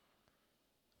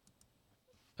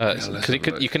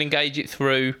 Because you can engage it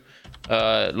through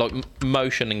like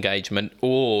motion engagement,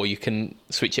 or you can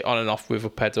switch it on and off with a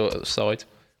pedal at the side,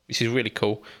 which is really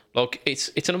cool. Like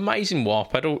it's an amazing wah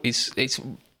pedal. It's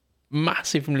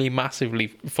massively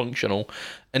functional,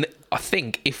 and I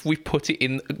think if we put it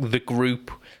in the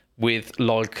group with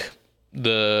like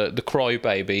the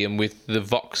Crybaby and with the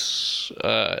Vox,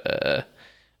 what's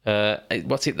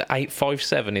it? The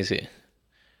 857 is it?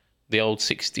 The old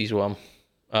 60s one.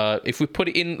 If we put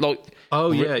it in like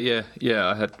yeah,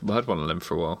 I had one of them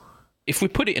for a while. If we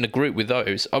put it in a group with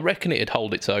those, I reckon it'd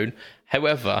hold its own.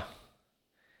 However,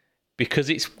 because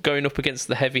it's going up against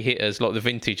the heavy hitters like the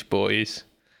Vintage Boys,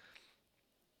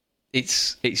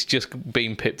 it's just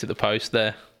been pipped at the post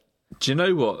there. Do you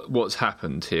know what's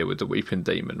happened here with the Weeping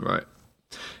Demon, right?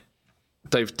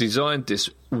 They've designed this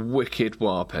wicked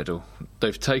wah pedal.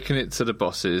 They've taken it to the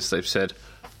bosses. They've said,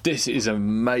 this is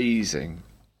amazing.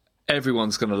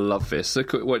 Everyone's going to love this.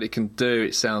 Look at what it can do.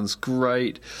 It sounds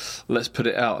great. Let's put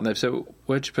it out. And they've said, well,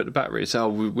 where'd you put the battery? It's,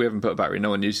 we haven't put a battery. No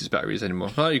one uses batteries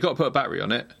anymore. Oh, you've got to put a battery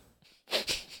on it.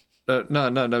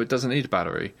 No, it doesn't need a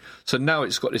battery. So now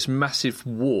it's got this massive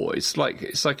war. It's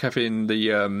like having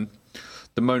the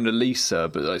Mona Lisa,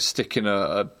 but like sticking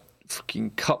a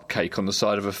fucking cupcake on the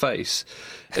side of a face.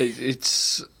 It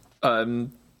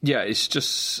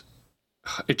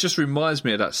just reminds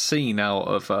me of that scene out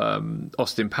of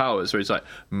Austin Powers where he's like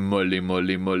molly.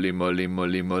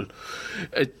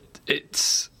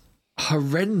 It's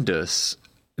horrendous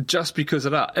just because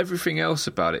of that. Everything else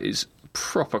about it is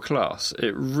proper class.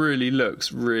 It really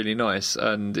looks really nice,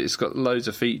 and it's got loads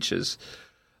of features.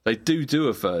 They do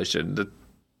a version, the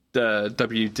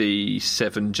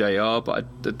WD7JR,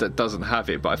 but that doesn't have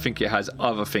it. But I think it has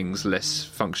other things less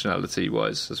functionality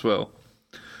wise as well.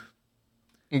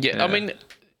 Yeah, I mean,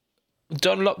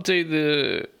 Dunlop do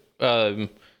the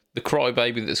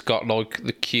Crybaby that's got like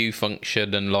the Q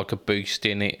function and like a boost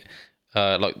in it,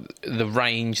 like the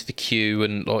range, the Q,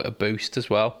 and like a boost as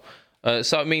well.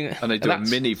 So I mean, and they do a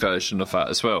mini version of that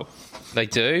as well. They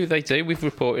do. We've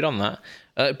reported on that.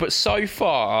 But so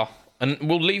far, and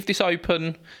we'll leave this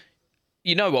open.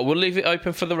 You know what? We'll leave it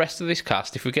open for the rest of this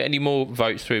cast. If we get any more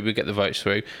votes through, we get the votes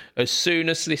through. As soon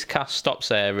as this cast stops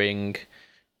airing,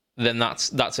 then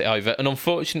that's it over. And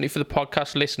unfortunately for the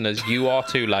podcast listeners, you are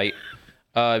too late.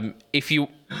 If you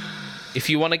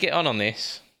want to get on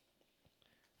this,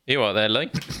 you right there,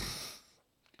 Lee?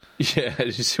 Yeah,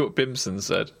 did you see what Bimson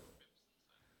said?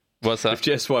 What's that? If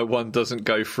GSY1 doesn't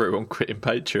go through, I'm quitting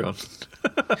Patreon.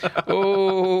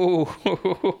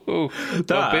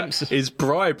 That is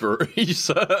bribery,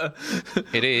 sir.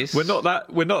 It is. We're not that.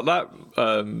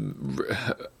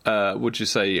 Would you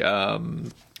say?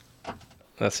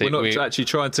 That's it. We're not actually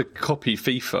trying to copy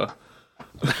FIFA.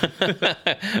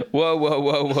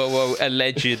 Whoa!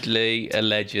 Allegedly. So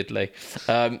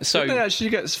didn't they actually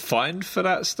get fined for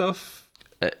that stuff?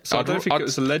 So I don't think it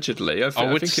was allegedly. I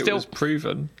think it was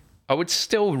proven. I would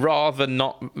still rather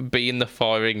not be in the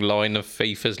firing line of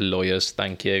FIFA's lawyers,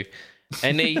 thank you.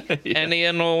 Any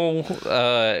and all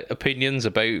opinions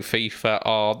about FIFA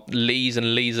are Lee's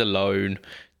and Lee's alone.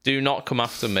 Do not come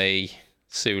after me,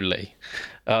 Sue Lee.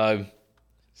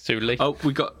 Sue Lee? Oh,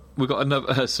 we got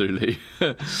another Sue Lee.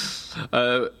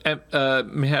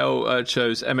 Mihail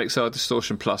chose MXR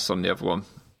Distortion Plus on the other one.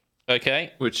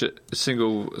 Okay, which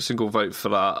single vote for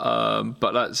that.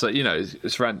 But that's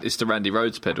it's the Randy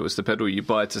Rhoads pedal. It's the pedal you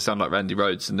buy to sound like Randy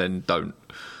Rhoads and then don't.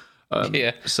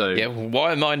 Why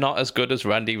am I not as good as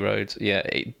Randy Rhoads?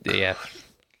 Yeah.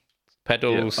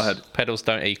 Pedals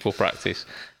don't equal practice.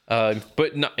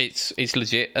 But no, it's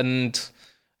legit, and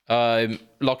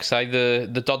like I say, the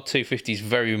DOD 250 is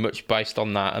very much based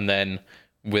on that, and then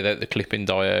without the clip-in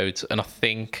diodes, and I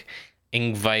think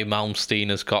Yngwie Malmsteen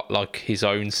has got like his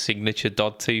own signature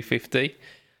DOD 250,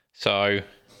 so All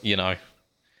right,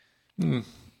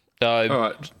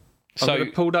 I'm going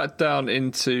to pull that down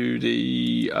into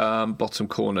the bottom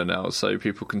corner now, so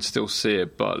people can still see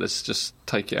it. But let's just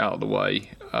take it out of the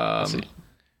way.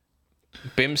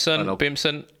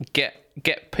 Bimson,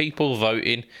 get people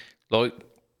voting. Like,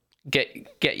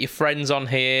 get your friends on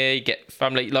here. Get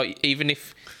family. Like, even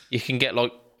if you can get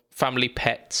like family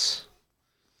pets.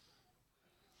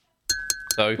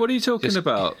 So what are you talking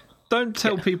about? Don't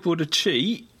tell people to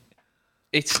cheat.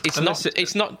 It's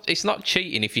not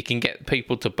cheating if you can get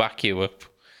people to back you up.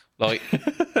 Like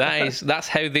that's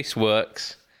how this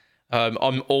works.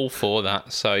 I'm all for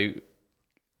that. So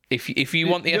if you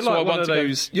want the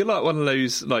SY1 you're like one of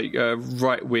those like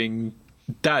right wing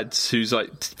dads who's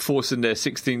like forcing their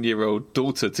 16-year-old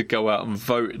daughter to go out and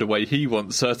vote the way he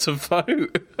wants her to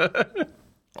vote.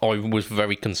 I was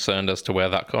very concerned as to where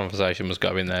that conversation was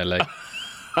going there, Lee.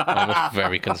 I was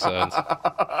very concerned,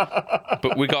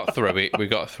 but we got through it.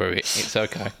 It's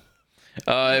okay.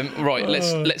 Right,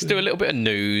 let's do a little bit of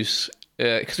news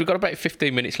because we've got about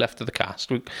 15 minutes left of the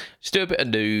cast. Let's do a bit of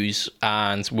news,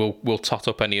 and we'll tot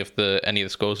up any of the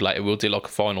scores later. We'll do like a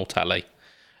final tally.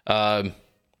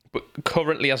 But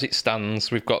currently, as it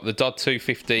stands, we've got the Dodd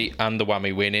 250 and the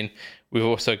Whammy winning. We've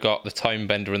also got the Tone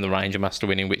Bender and the Ranger Master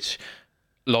winning, which,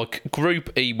 like,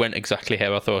 Group E went exactly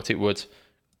how I thought it would.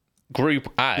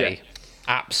 Group A,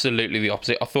 absolutely the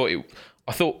opposite. I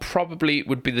thought probably it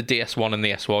would be the DS1 and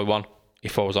the SY1,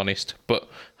 if I was honest. But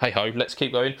hey ho, let's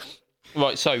keep going.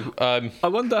 Right, so I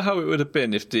wonder how it would have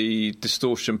been if the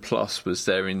Distortion Plus was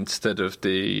there instead of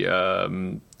the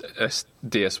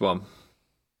DS1.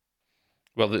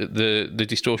 Well, the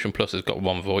Distortion Plus has got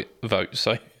one vote,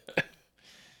 so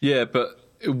yeah, but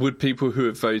would people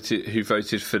who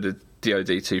voted for the DoD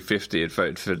 250 had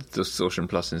voted for the Distortion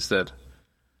Plus instead?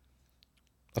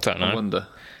 I don't know. I wonder.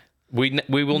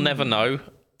 We will never know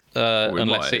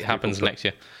unless it happens next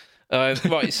year.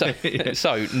 Right, so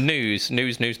news.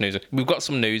 We've got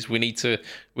some news. We need to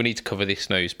cover this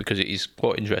news because it is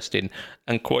quite interesting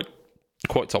and quite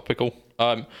topical.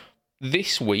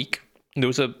 This week there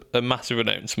was a massive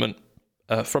announcement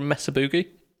from Mesa Boogie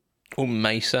or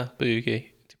Mesa Boogie,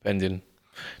 depending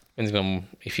on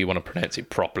if you want to pronounce it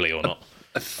properly or not.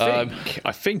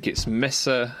 I think it's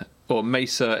Mesa or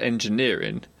Mesa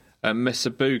Engineering, and Mesa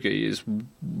Boogie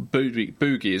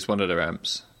is one of their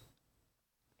amps.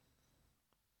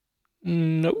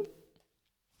 No.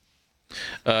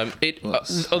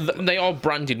 They are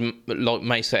branded like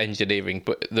Mesa Engineering,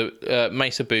 but the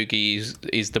Mesa Boogie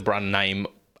is the brand name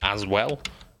as well,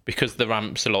 because the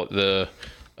amps are like the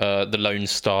Lone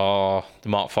Star, the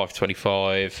Mark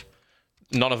 525.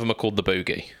 None of them are called the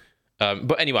Boogie.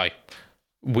 But anyway,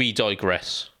 we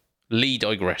digress. Lee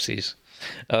digresses.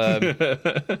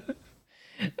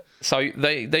 So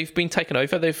they've been taken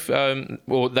over.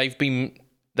 They've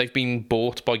been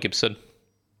bought by Gibson.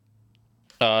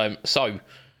 So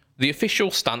the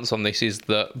official stance on this is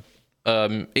that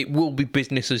it will be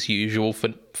business as usual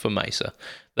for Mesa.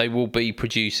 They will be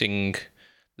producing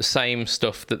the same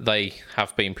stuff that they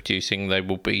have been producing. They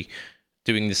will be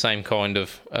doing the same kind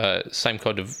of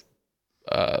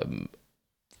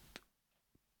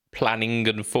planning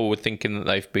and forward thinking that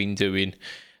they've been doing.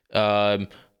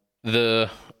 The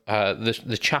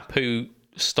chap who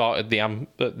started the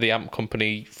amp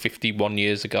company 51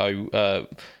 years ago,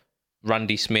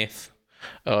 Randy Smith,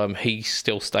 he's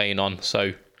still staying on.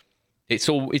 So it's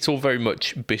all very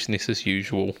much business as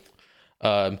usual.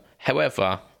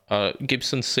 However,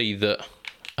 Gibson see that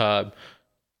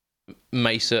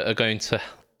Mesa are going to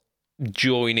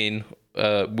join in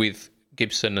with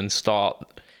Gibson and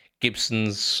start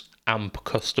Gibson's amp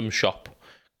custom shop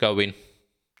going,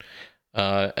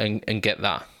 and get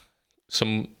that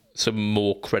some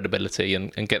more credibility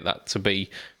and get that to be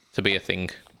a thing.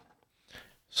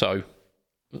 So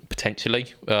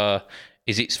potentially,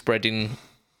 is it spreading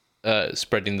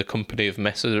the company of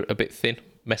Mesa a bit thin?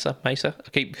 Mesa. I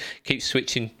keep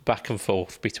switching back and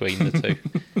forth between the two,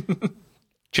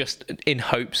 just in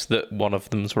hopes that one of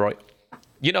them's right.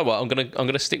 You know what? I'm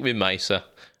gonna stick with Mesa.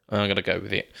 I'm gonna go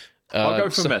with it. I'll go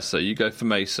for Mesa. You go for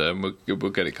Mesa, and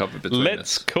we'll get it covered between us.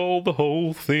 Let's call the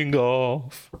whole thing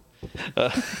off.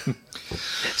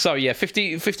 So yeah,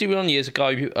 51 years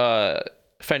ago,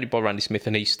 founded by Randy Smith,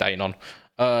 and he's staying on.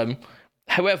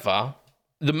 However,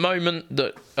 the moment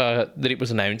that it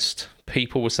was announced,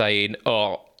 people were saying,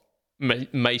 "Oh,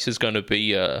 Mesa's going to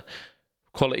be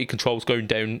quality control's going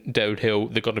downhill.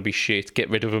 They're going to be shit. Get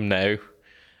rid of them now.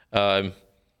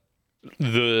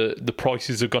 The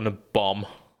prices are going to bomb."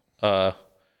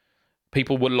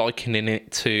 People were likening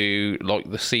it to like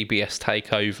the CBS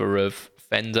takeover of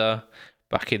Fender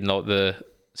back in like the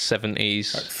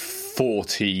 70s,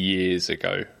 40 years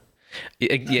ago.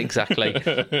 Yeah, exactly.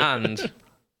 And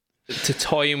to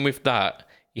tie in with that,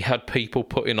 you had people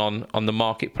putting on the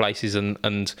marketplaces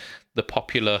and the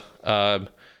popular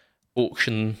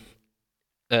auction,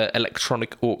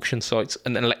 electronic auction sites,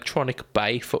 an electronic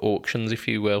bay for auctions, if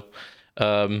you will,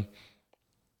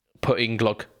 putting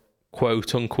like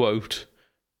quote unquote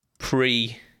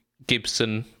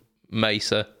pre-Gibson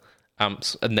Mesa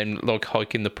amps and then like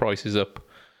hiking the prices up.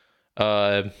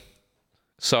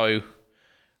 So,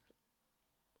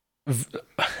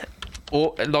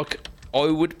 or like I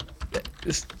would,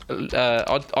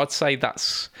 I'd say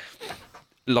that's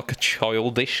like a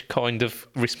childish kind of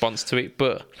response to it,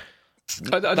 but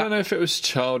I don't know if it was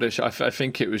childish. I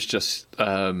think it was just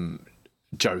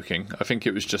joking. I think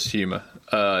it was just humour.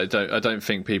 I don't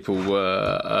think people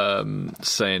were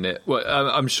saying it. Well,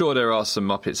 I'm sure there are some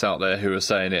Muppets out there who are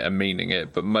saying it and meaning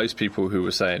it, but most people who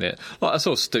were saying it, like I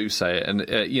saw Stu say it, and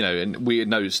and we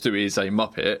know Stu is a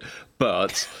Muppet,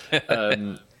 but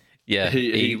yeah,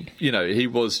 he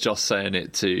was just saying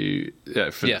it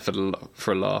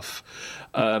for a laugh.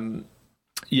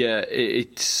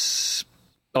 It's.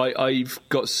 I've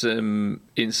got some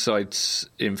inside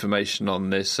information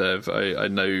on this. I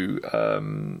know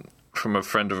from a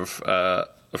friend of a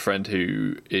friend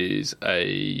who is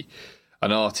an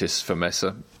artist for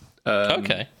Mesa.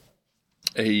 Okay.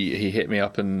 He hit me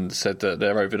up and said that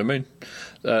they're over the moon.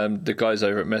 The guys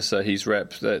over at Mesa, he's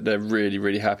rep, they're really,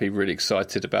 really happy, really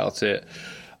excited about it.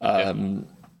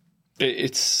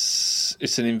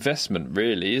 It's an investment,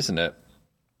 really, isn't it?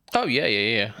 Oh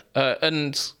yeah.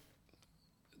 And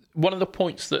one of the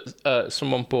points that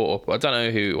someone brought up, I don't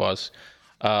know who it was,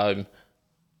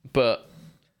 but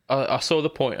I saw the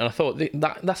point and I thought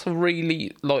that's a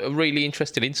really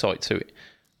interesting insight to it.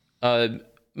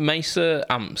 Mesa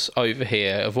amps over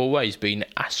here have always been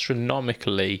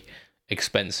astronomically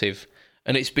expensive,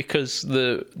 and it's because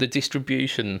the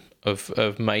distribution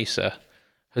of Mesa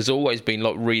has always been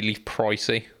like really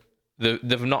pricey.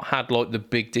 They've not had like the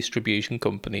big distribution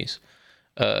companies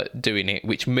doing it,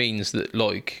 which means that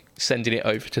like sending it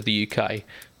over to the UK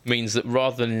means that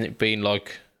rather than it being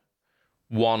like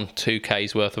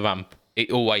 1-2K's worth of amp,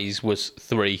 it always was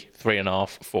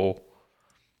 3.5, 4,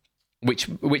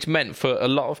 which meant for a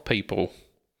lot of people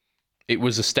it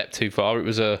was a step too far. It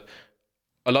was I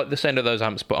like the sound of those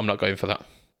amps, but I'm not going for that.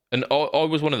 And I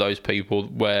was one of those people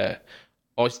where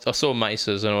I saw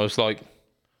Mesas and I was like,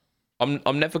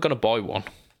 I'm never going to buy one.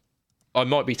 I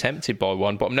might be tempted by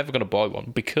one, but I'm never going to buy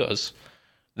one because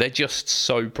they're just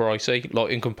so pricey.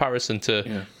 Like in comparison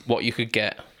to what you could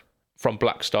get from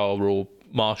Blackstar or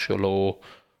Marshall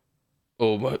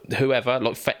or whoever,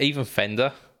 like even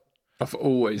Fender. I've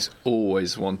always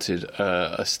wanted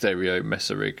a stereo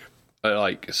Mesa rig.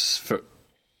 Like for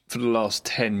the last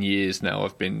 10 years now,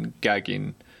 I've been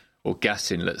gassing,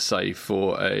 let's say,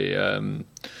 for a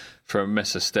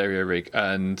Mesa stereo rig,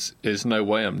 and there's no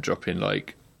way I'm dropping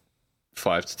like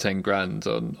 5 to 10 grand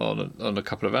on a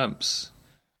couple of amps.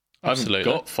 Absolutely. I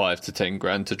haven't got 5 to 10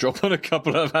 grand to drop on a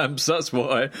couple of amps. That's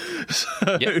why.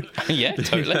 So, yeah,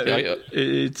 totally.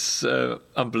 It's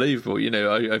unbelievable.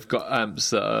 I've got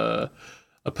amps that are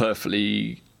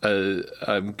perfectly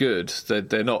good.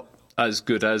 They're not as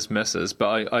good as Mesas,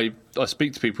 but I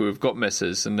speak to people who've got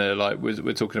Mesas, and they're like,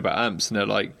 we're talking about amps, and they're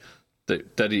like,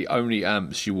 they're the only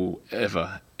amps you will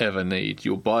ever need.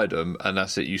 You'll buy them, and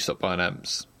that's it. You stop buying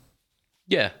amps.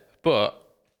 Yeah, but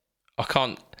I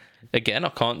can't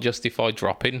justify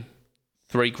dropping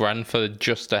 $3,000 for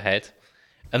just a head,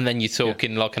 and then you're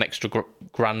talking like an extra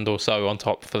grand or so on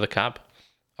top for the cab.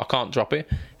 I can't drop it.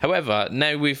 However,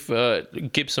 now with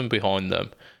Gibson behind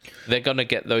them, they're going to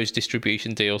get those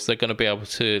distribution deals. They're going to be able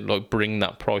to like bring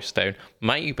that price down.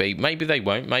 Maybe they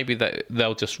won't. Maybe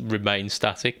they'll just remain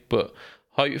static. But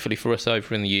hopefully for us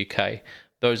over in the UK,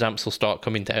 those amps will start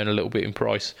coming down a little bit in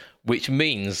price, which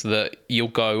means that you'll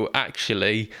go,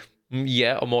 actually,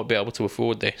 yeah, I might be able to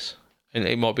afford this. And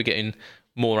it might be getting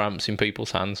more amps in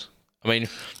people's hands. I mean,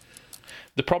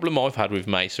 the problem I've had with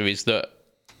Mesa is that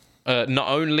not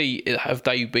only have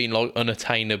they been like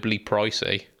unattainably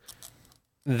pricey,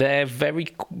 they're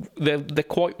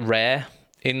quite rare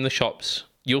in the shops.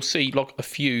 You'll see like a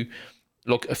few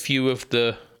of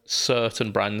the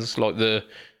certain brands, like the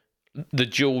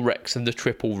dual Rex and the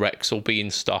triple Rex, will be in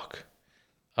stock.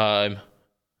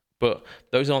 But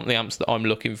those aren't the amps that I'm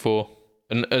looking for.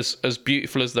 And as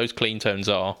beautiful as those clean tones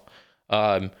are,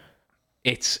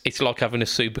 it's like having a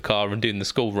supercar and doing the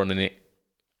school run in it,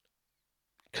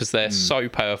 because they're so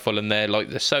powerful and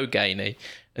they're so gainy,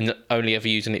 and only ever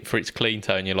using it for its clean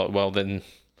tone. You're like, well, then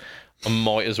I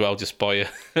might as well just buy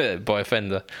a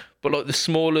Fender. But like the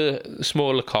smaller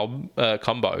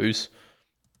combos,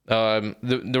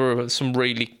 there are some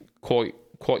really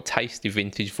quite tasty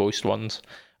vintage voiced ones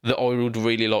that I would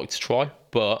really like to try,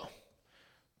 but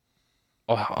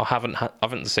I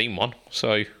haven't seen one,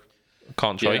 so I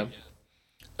can't try.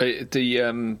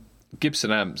 The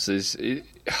Gibson amps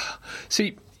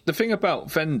see. The thing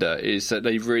about Fender is that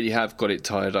they really have got it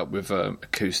tied up with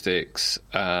acoustics,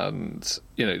 and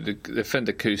the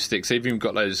Fender acoustics. They've even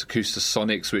got those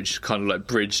Acoustasonics, which kind of like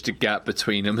bridge the gap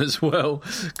between them as well,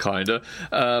 kind of.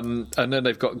 And then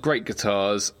they've got great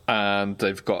guitars, and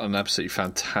they've got an absolutely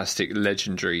fantastic,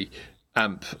 legendary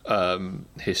amp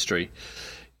history.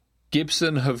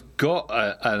 Gibson have got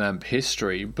an amp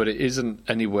history, but it isn't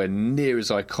anywhere near as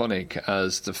iconic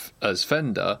as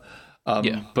Fender.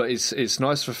 But it's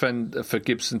nice for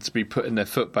Gibson to be putting their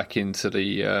foot back into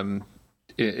the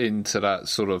into that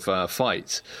sort of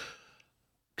fight,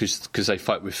 because they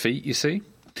fight with feet, you see.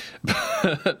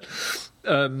 But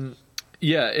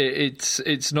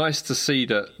it's nice to see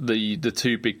that the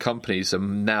two big companies are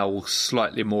now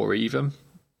slightly more even.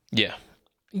 Yeah,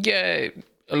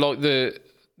 like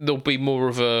there'll be more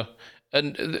of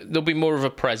a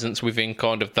presence within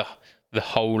kind of the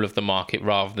whole of the market,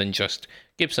 rather than just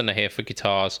Gibson are here for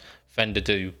guitars, Fender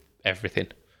do everything.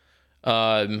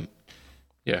 But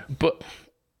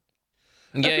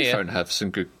Epiphone have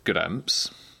some good amps.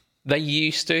 They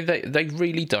used to. They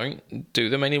really don't do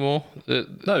them anymore.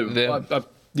 I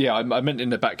meant in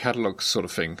the back catalogue sort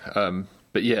of thing.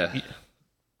 But yeah.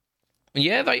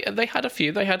 Yeah, they had a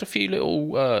few. They had a few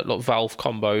little like valve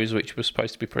combos, which were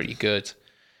supposed to be pretty good.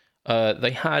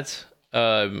 They had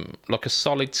like a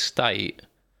solid state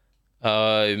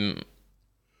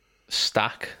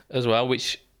stack as well,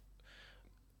 which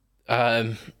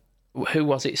who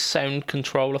was it? Sound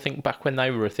Control, I think, back when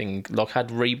they were a thing, like had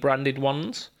rebranded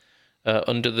ones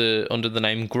under the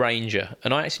name Granger,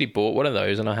 and I actually bought one of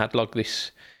those, and I had like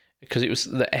this because it was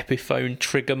the Epiphone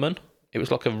Triggerman. It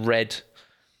was like a red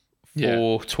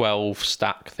 412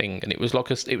 stack thing, and it was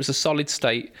a solid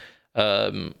state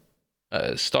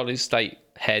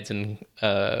head and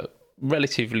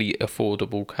relatively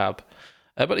affordable cab.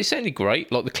 But it sounded great.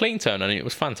 Like the clean tone on it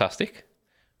was fantastic,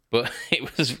 but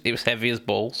it was heavy as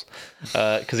balls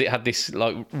because it had this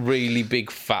like really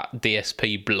big fat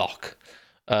DSP block,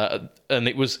 and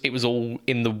it was all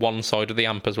in the one side of the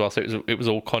amp as well. So it was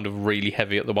all kind of really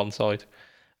heavy at the one side.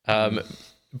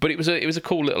 But it was a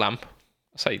cool little amp.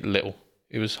 I say little.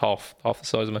 It was half the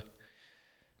size of me.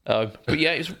 But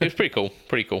yeah, it was pretty cool.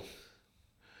 Pretty cool.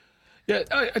 Yeah,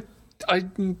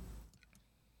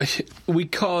 we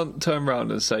can't turn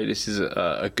around and say this is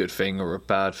a good thing or a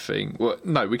bad thing. Well,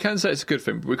 no, we can say it's a good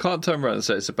thing, but we can't turn around and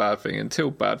say it's a bad thing until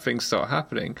bad things start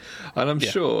happening. And I'm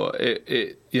sure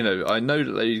I know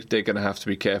that they're going to have to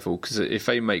be careful, because if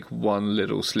they make one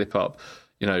little slip up,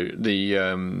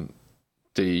 the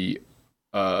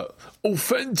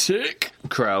authentic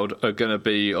crowd are going to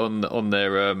be on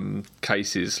their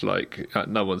cases like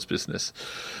no one's business.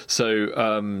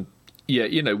 So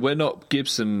we're not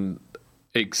Gibson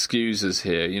excuses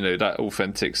here. That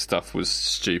authentic stuff was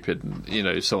stupid,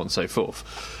 and so on and so forth.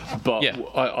 But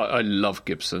I love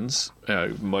Gibsons.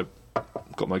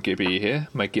 Got my Gibby here,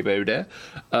 my Gibbo there.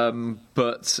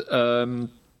 But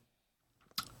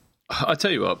I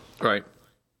tell you what, right?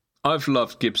 I've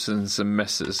loved Gibsons and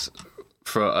Messrs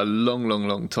for a long, long,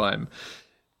 long time.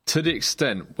 To the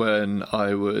extent when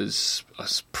I was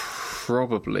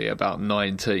probably about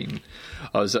 19,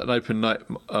 I was at an open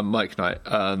mic night,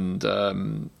 and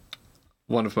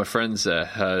one of my friends there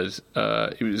had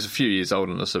he was a few years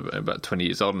older than us, about 20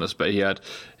 years older than us, but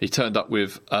he turned up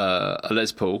with a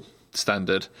Les Paul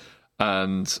standard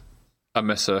and a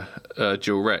Messer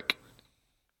dual rec,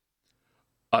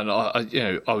 and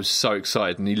I was so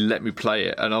excited, and he let me play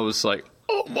it, and I was like,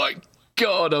 oh my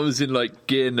God, I was in like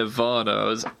gear nirvana. I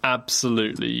was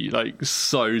absolutely like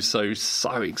so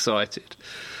excited.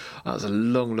 That was a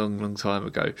long, long, long time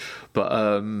ago.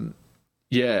 But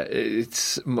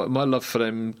it's my love for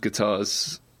them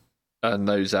guitars and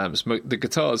those amps. The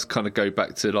guitars kind of go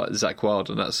back to like Zakk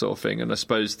Wylde and that sort of thing, and I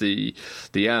suppose the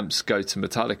amps go to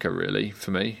Metallica really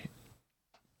for me.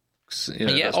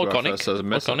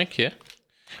 Iconic, yeah.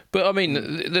 But I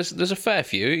mean, there's a fair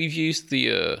few who've used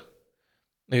the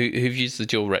who've used the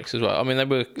dual Rex as well. I mean, they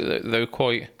were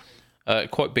quite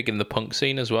big in the punk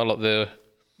scene as well, like the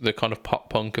kind of pop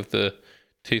punk of the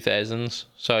 2000s.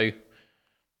 So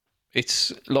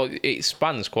it's like it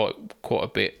spans quite a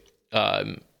bit,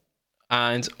 and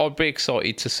I'd be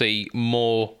excited to see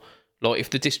more. Like if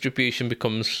the distribution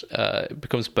becomes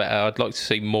better, I'd like to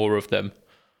see more of them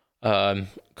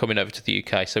coming over to the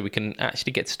UK, so we can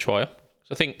actually get to try them.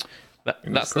 So I think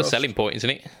that's the selling point, isn't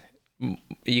it?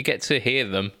 You get to hear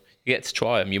them, you get to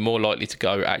try them. You're more likely to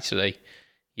go, actually,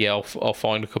 I'll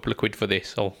find a couple of quid for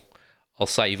this. I'll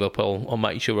save up. I'll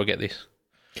make sure I get this.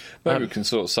 Maybe we can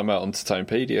sort some out onto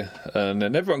Tonepedia, and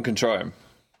then everyone can try them.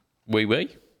 Oui.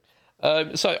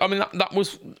 So, I mean, that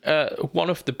was one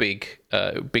of the big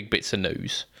bits of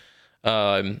news.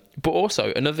 But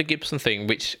also another Gibson thing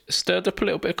which stirred up a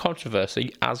little bit of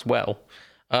controversy as well.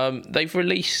 They've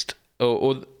released,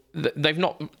 or they've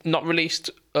not released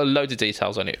a load of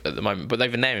details on it at the moment, but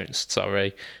they've announced,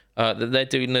 that they're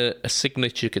doing a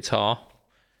signature guitar.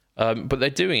 But they're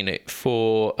doing it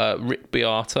for Rick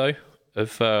Beato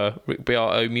of Rick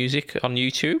Beato Music on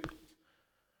YouTube.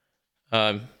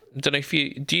 I don't know if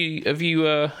have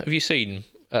you seen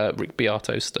Rick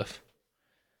Beato's stuff?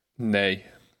 Nay.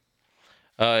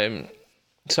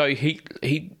 So he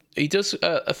does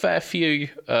a fair few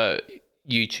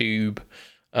YouTube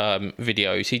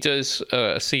videos. He does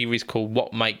a series called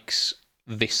 "What Makes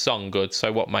This Song Good."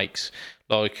 So what makes,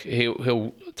 like,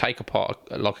 he'll take apart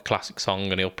like a classic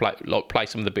song and he'll play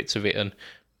some of the bits of it and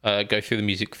go through the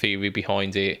music theory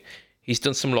behind it. He's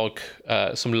done some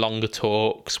longer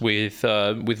talks with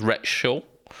Rhett Shull,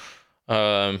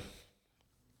 and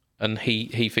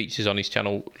he features on his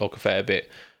channel like a fair bit.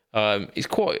 He's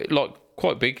quite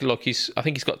big. Like I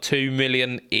think he's got 2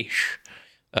 million-ish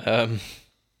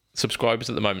subscribers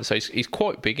at the moment. So he's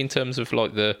quite big in terms of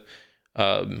like the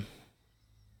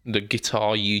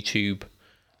guitar YouTube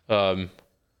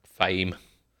fame.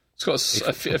 It's got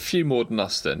a few more than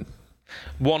us then.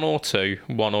 One or two.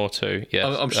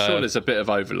 Yeah, I'm sure there's a bit of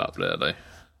overlap there, though.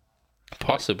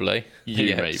 Possibly.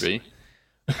 Yes. Maybe.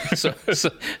 so,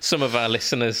 some of our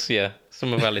listeners,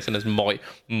 might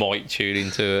tune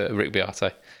into Rick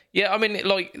Beato. Yeah, I mean,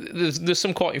 like, there's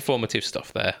some quite informative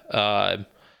stuff there.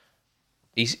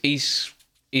 He's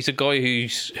a guy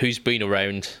who's been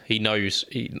around. He knows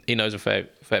a fair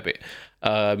bit.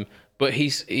 But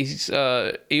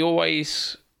he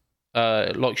always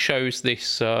like shows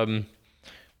this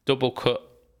double cut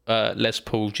Les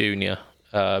Paul Jr.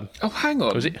 Oh, hang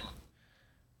on. Was it?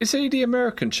 Is he the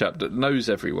American chap that knows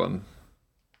everyone?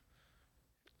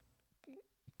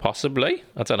 Possibly.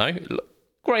 I don't know.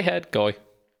 Grey-haired guy.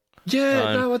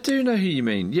 Yeah, no, I do know who you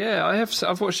mean. Yeah,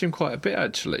 I've watched him quite a bit,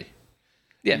 actually.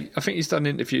 Yeah. I think he's done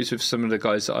interviews with some of the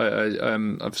guys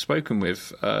that I've spoken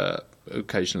with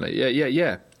occasionally.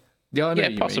 Yeah. Yeah, I know.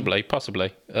 Yeah, possibly.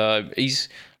 He's,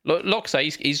 like I say,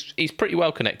 he's pretty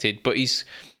well connected, but he's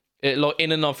like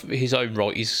in and of his own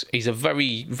right. He's a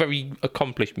very, very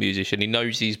accomplished musician. He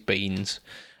knows his beans,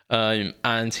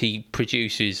 and he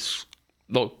produces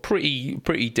like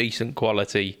pretty decent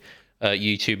quality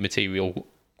YouTube material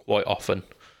quite often.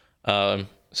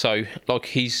 So like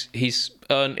he's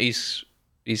earned his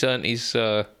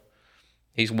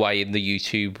way in the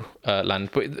YouTube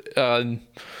land, but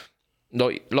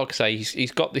like I say,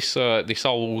 he's got this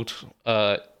old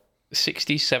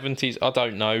 60s, 70s. I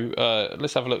don't know.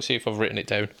 Let's have a look, see if I've written it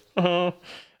down.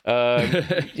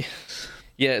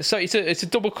 Yeah, so it's a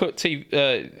double cut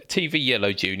TV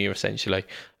Yellow Junior essentially.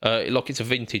 Like it's a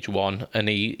vintage one, and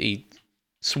he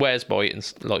swears by it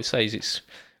and like says it's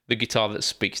the guitar that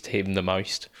speaks to him the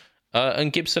most.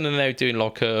 And Gibson are now doing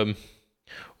like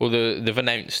or they've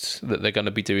announced that they're going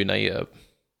to be doing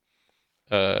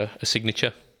a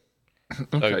signature.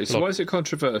 Okay, so why is it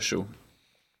controversial?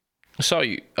 So,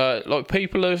 like,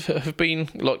 people have been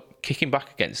like kicking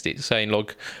back against it, saying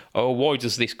like, "Oh, why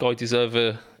does this guy deserve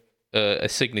a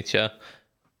signature?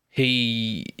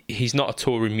 He's not a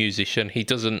touring musician. He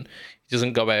doesn't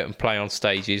go out and play on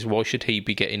stages. Why should he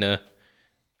be getting a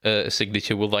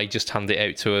signature? Will they just hand it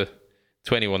out to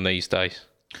anyone these days?"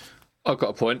 I've got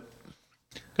a point.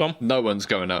 Go on. No one's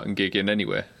going out and gigging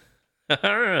anywhere.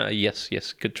 Yes,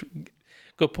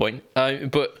 good point.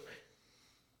 But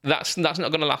that's not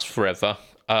going to last forever.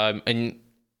 And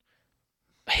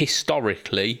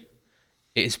historically,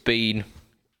 it's been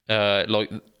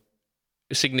like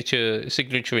signature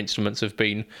instruments have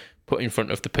been put in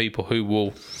front of the people who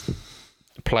will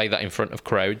play that in front of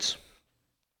crowds.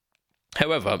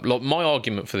 However, like, my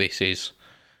argument for this is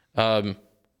the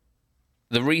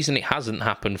reason it hasn't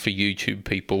happened for YouTube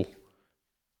people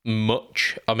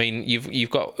much. I mean, you've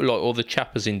got like all the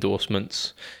Chapper's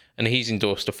endorsements, and he's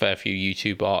endorsed a fair few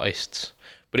YouTube artists,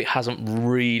 but it hasn't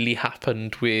really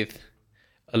happened with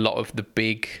a lot of the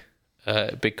big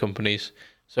companies.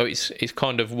 So it's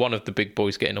kind of one of the big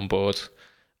boys getting on board.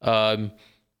 Like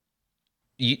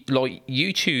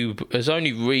YouTube has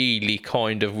only really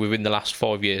kind of within the last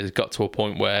 5 years got to a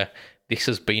point where this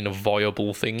has been a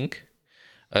viable thing.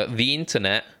 The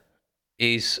internet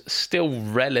is still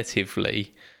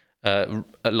relatively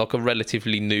like a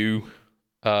relatively new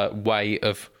way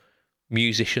of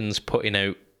musicians putting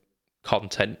out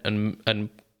content and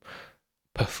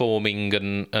performing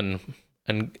and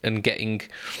getting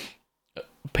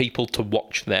people to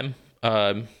watch them.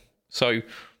 So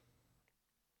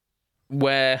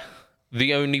where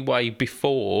the only way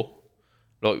before,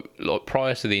 like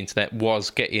prior to the internet, was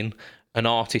getting an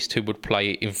artist who would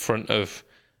play it in front of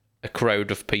a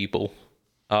crowd of people.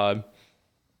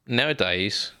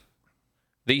 Nowadays,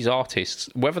 these artists,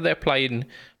 whether they're playing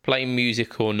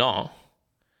music or not,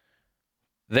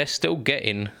 they're still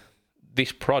getting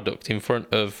this product in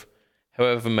front of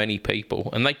however many people,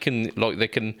 and they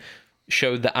can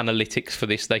show the analytics for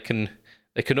this. They can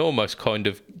almost kind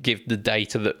of give the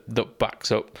data that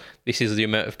backs up this is the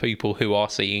amount of people who are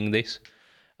seeing this.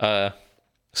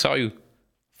 So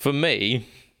for me,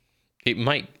 it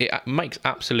makes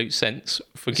absolute sense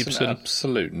for Gibson. It's an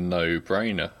absolute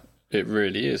no-brainer. It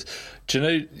really is.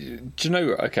 Do you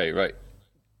know? Okay, right.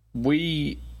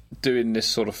 We doing this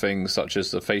sort of thing, such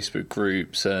as the Facebook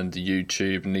groups and the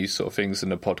YouTube and these sort of things and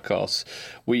the podcasts,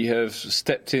 we have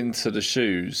stepped into the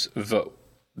shoes that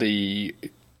the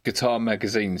Guitar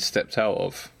Magazine stepped out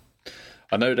of.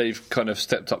 I know they've kind of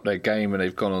stepped up their game and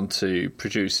they've gone on to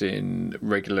producing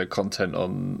regular content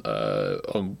on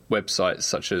websites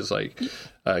such as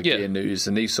Gear News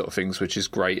and these sort of things, which is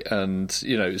great. And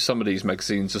some of these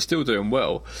magazines are still doing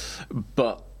well,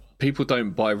 but people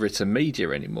don't buy written media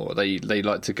anymore. They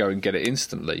like to go and get it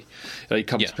instantly. They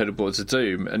come to Pedalboards of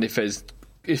Doom, and if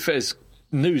there's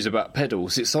news about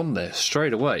pedals, it's on there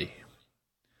straight away.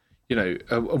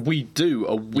 We do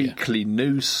a weekly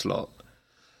news slot.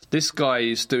 This guy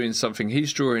is doing something.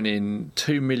 He's drawing in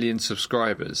 2 million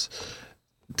subscribers.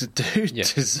 The dude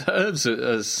deserves it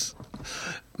as...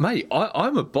 Mate,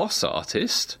 I'm a boss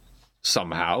artist.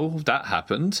 Somehow that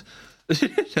happened.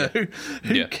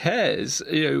 Who cares?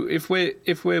 If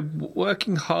we're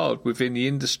working hard within the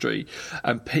industry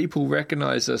and people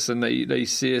recognise us and they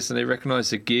see us and they recognise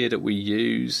the gear that we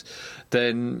use,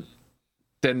 then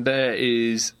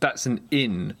that's an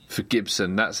in for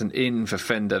Gibson, that's an in for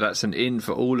Fender, that's an in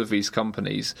for all of these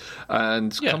companies.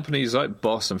 And companies like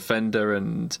Boss and Fender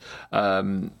and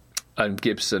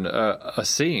Gibson are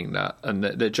seeing that, and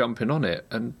they're jumping on it.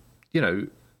 And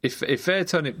if they're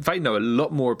they know a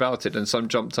lot more about it than some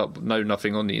jumped up know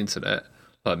nothing on the internet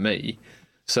like me.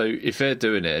 So if they're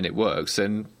doing it and it works,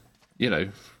 then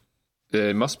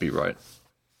it must be right.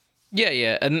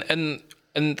 Yeah,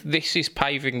 and this is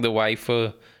paving the way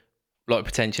for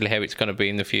potentially how it's going to be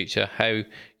in the future. How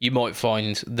you might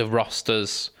find the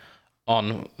rosters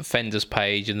on Fender's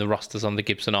page and the rosters on the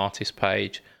Gibson artist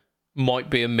page might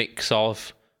be a mix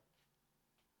of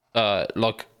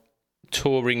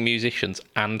touring musicians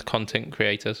and content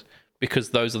creators,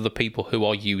 because those are the people who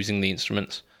are using the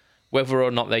instruments, whether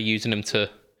or not they're using them to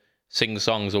sing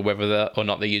songs or whether or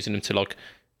not they're using them to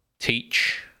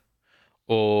teach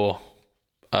or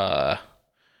I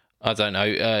don't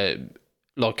know,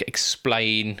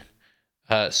 explain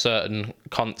certain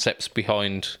concepts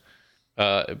behind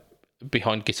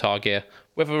guitar gear.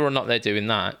 Whether or not they're doing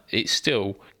that, it's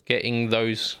still getting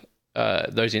those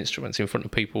instruments in front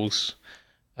of people's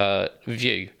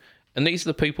view. And these are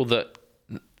the people that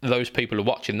those people are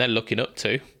watching, they're looking up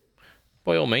to.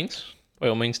 By all means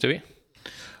do it.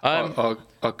 Our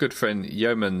good friend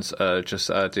Yeomans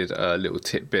just added a little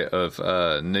tidbit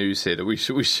of news here that we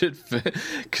should,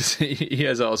 because he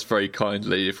has asked very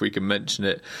kindly if we can mention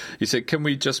it. He said, can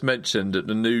we just mention that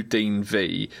the new Dean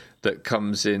V that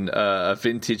comes in a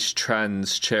vintage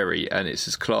trans cherry, and it's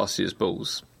as classy as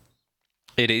balls?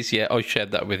 It is, yeah. I shared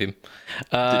that with him.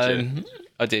 Did you?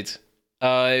 I did.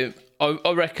 I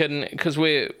reckon, because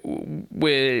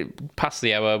we're past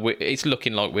the hour, it's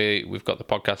looking like we've got the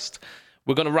podcast.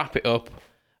 We're going to wrap it up.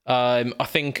 I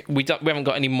think we haven't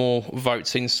got any more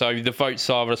votes in, so the votes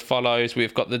are as follows.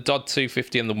 We've got the Dodd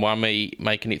 250 and the Whammy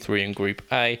making it through in Group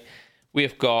A.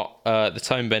 We've got the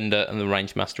Tone Bender and the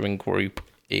Rangemaster in Group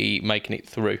E making it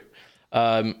through.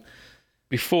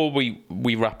 Before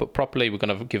we wrap up properly, we're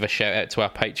going to give a shout out to our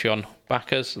Patreon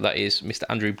backers. That is Mr.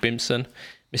 Andrew Bimson,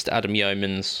 Mr. Adam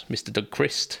Yeomans, Mr. Doug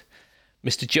Christ,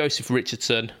 Mr. Joseph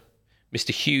Richardson,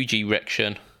 Mr. Hugh G.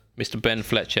 Rection, Mr. Ben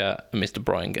Fletcher, and Mr.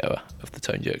 Brian Gower of the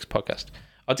Tone Jerks podcast.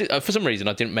 I did, for some reason,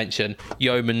 I didn't mention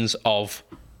Yeomans of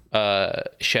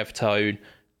Chev Tone,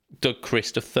 Doug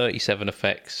Christ of 37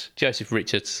 Effects, Joseph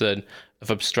Richardson of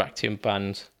Abstraction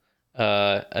Band,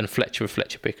 and Fletcher of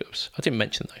Fletcher Pickups. I didn't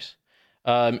mention those.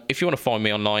 If you want to find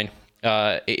me online,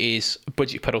 it is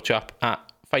Budget Pedal Chap at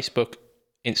Facebook,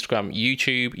 Instagram,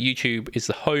 YouTube. YouTube is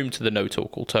the home to the No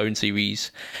Talk All Tone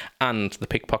series and the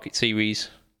Pickpocket series.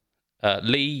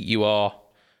 Lee, you are...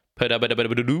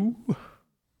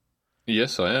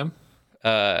 Yes, I am.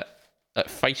 At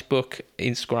Facebook,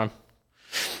 Instagram.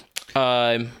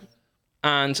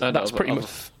 And that's pretty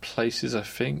much places, I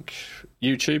think.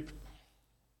 YouTube.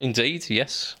 Indeed,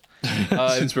 yes.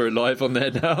 Since we're live on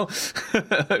there now.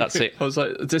 That's it. I was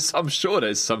like, I'm sure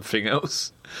there's something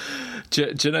else.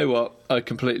 Do you know what? I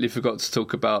completely forgot to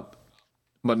talk about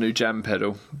my new jam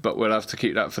pedal, but we'll have to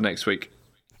keep that for next week.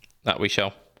 That we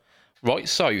shall. Right,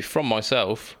 so from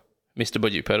myself, Mr.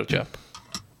 Budget Pedal Chap,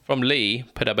 from Lee,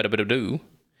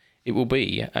 it will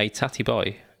be a tatty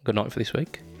bye. Good night for this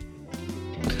week.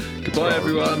 Goodbye,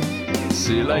 everyone.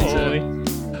 See you later. Bye.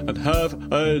 And have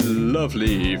a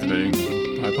lovely evening.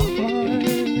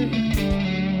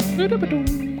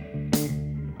 Bye-bye.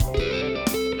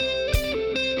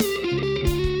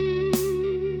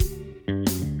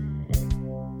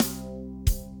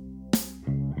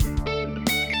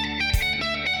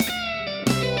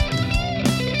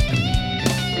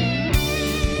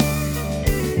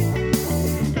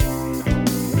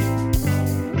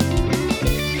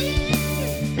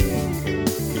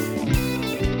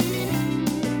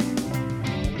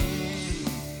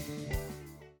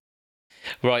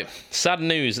 Right, sad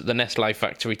news at the Nestlé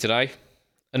factory today.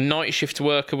 A night shift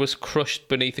worker was crushed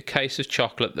beneath a case of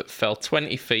chocolate that fell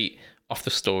 20 feet off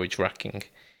the storage racking.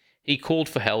 He called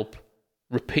for help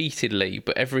repeatedly,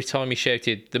 but every time he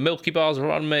shouted, "The Milky Bars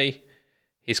are on me,"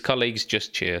 his colleagues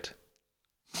just cheered.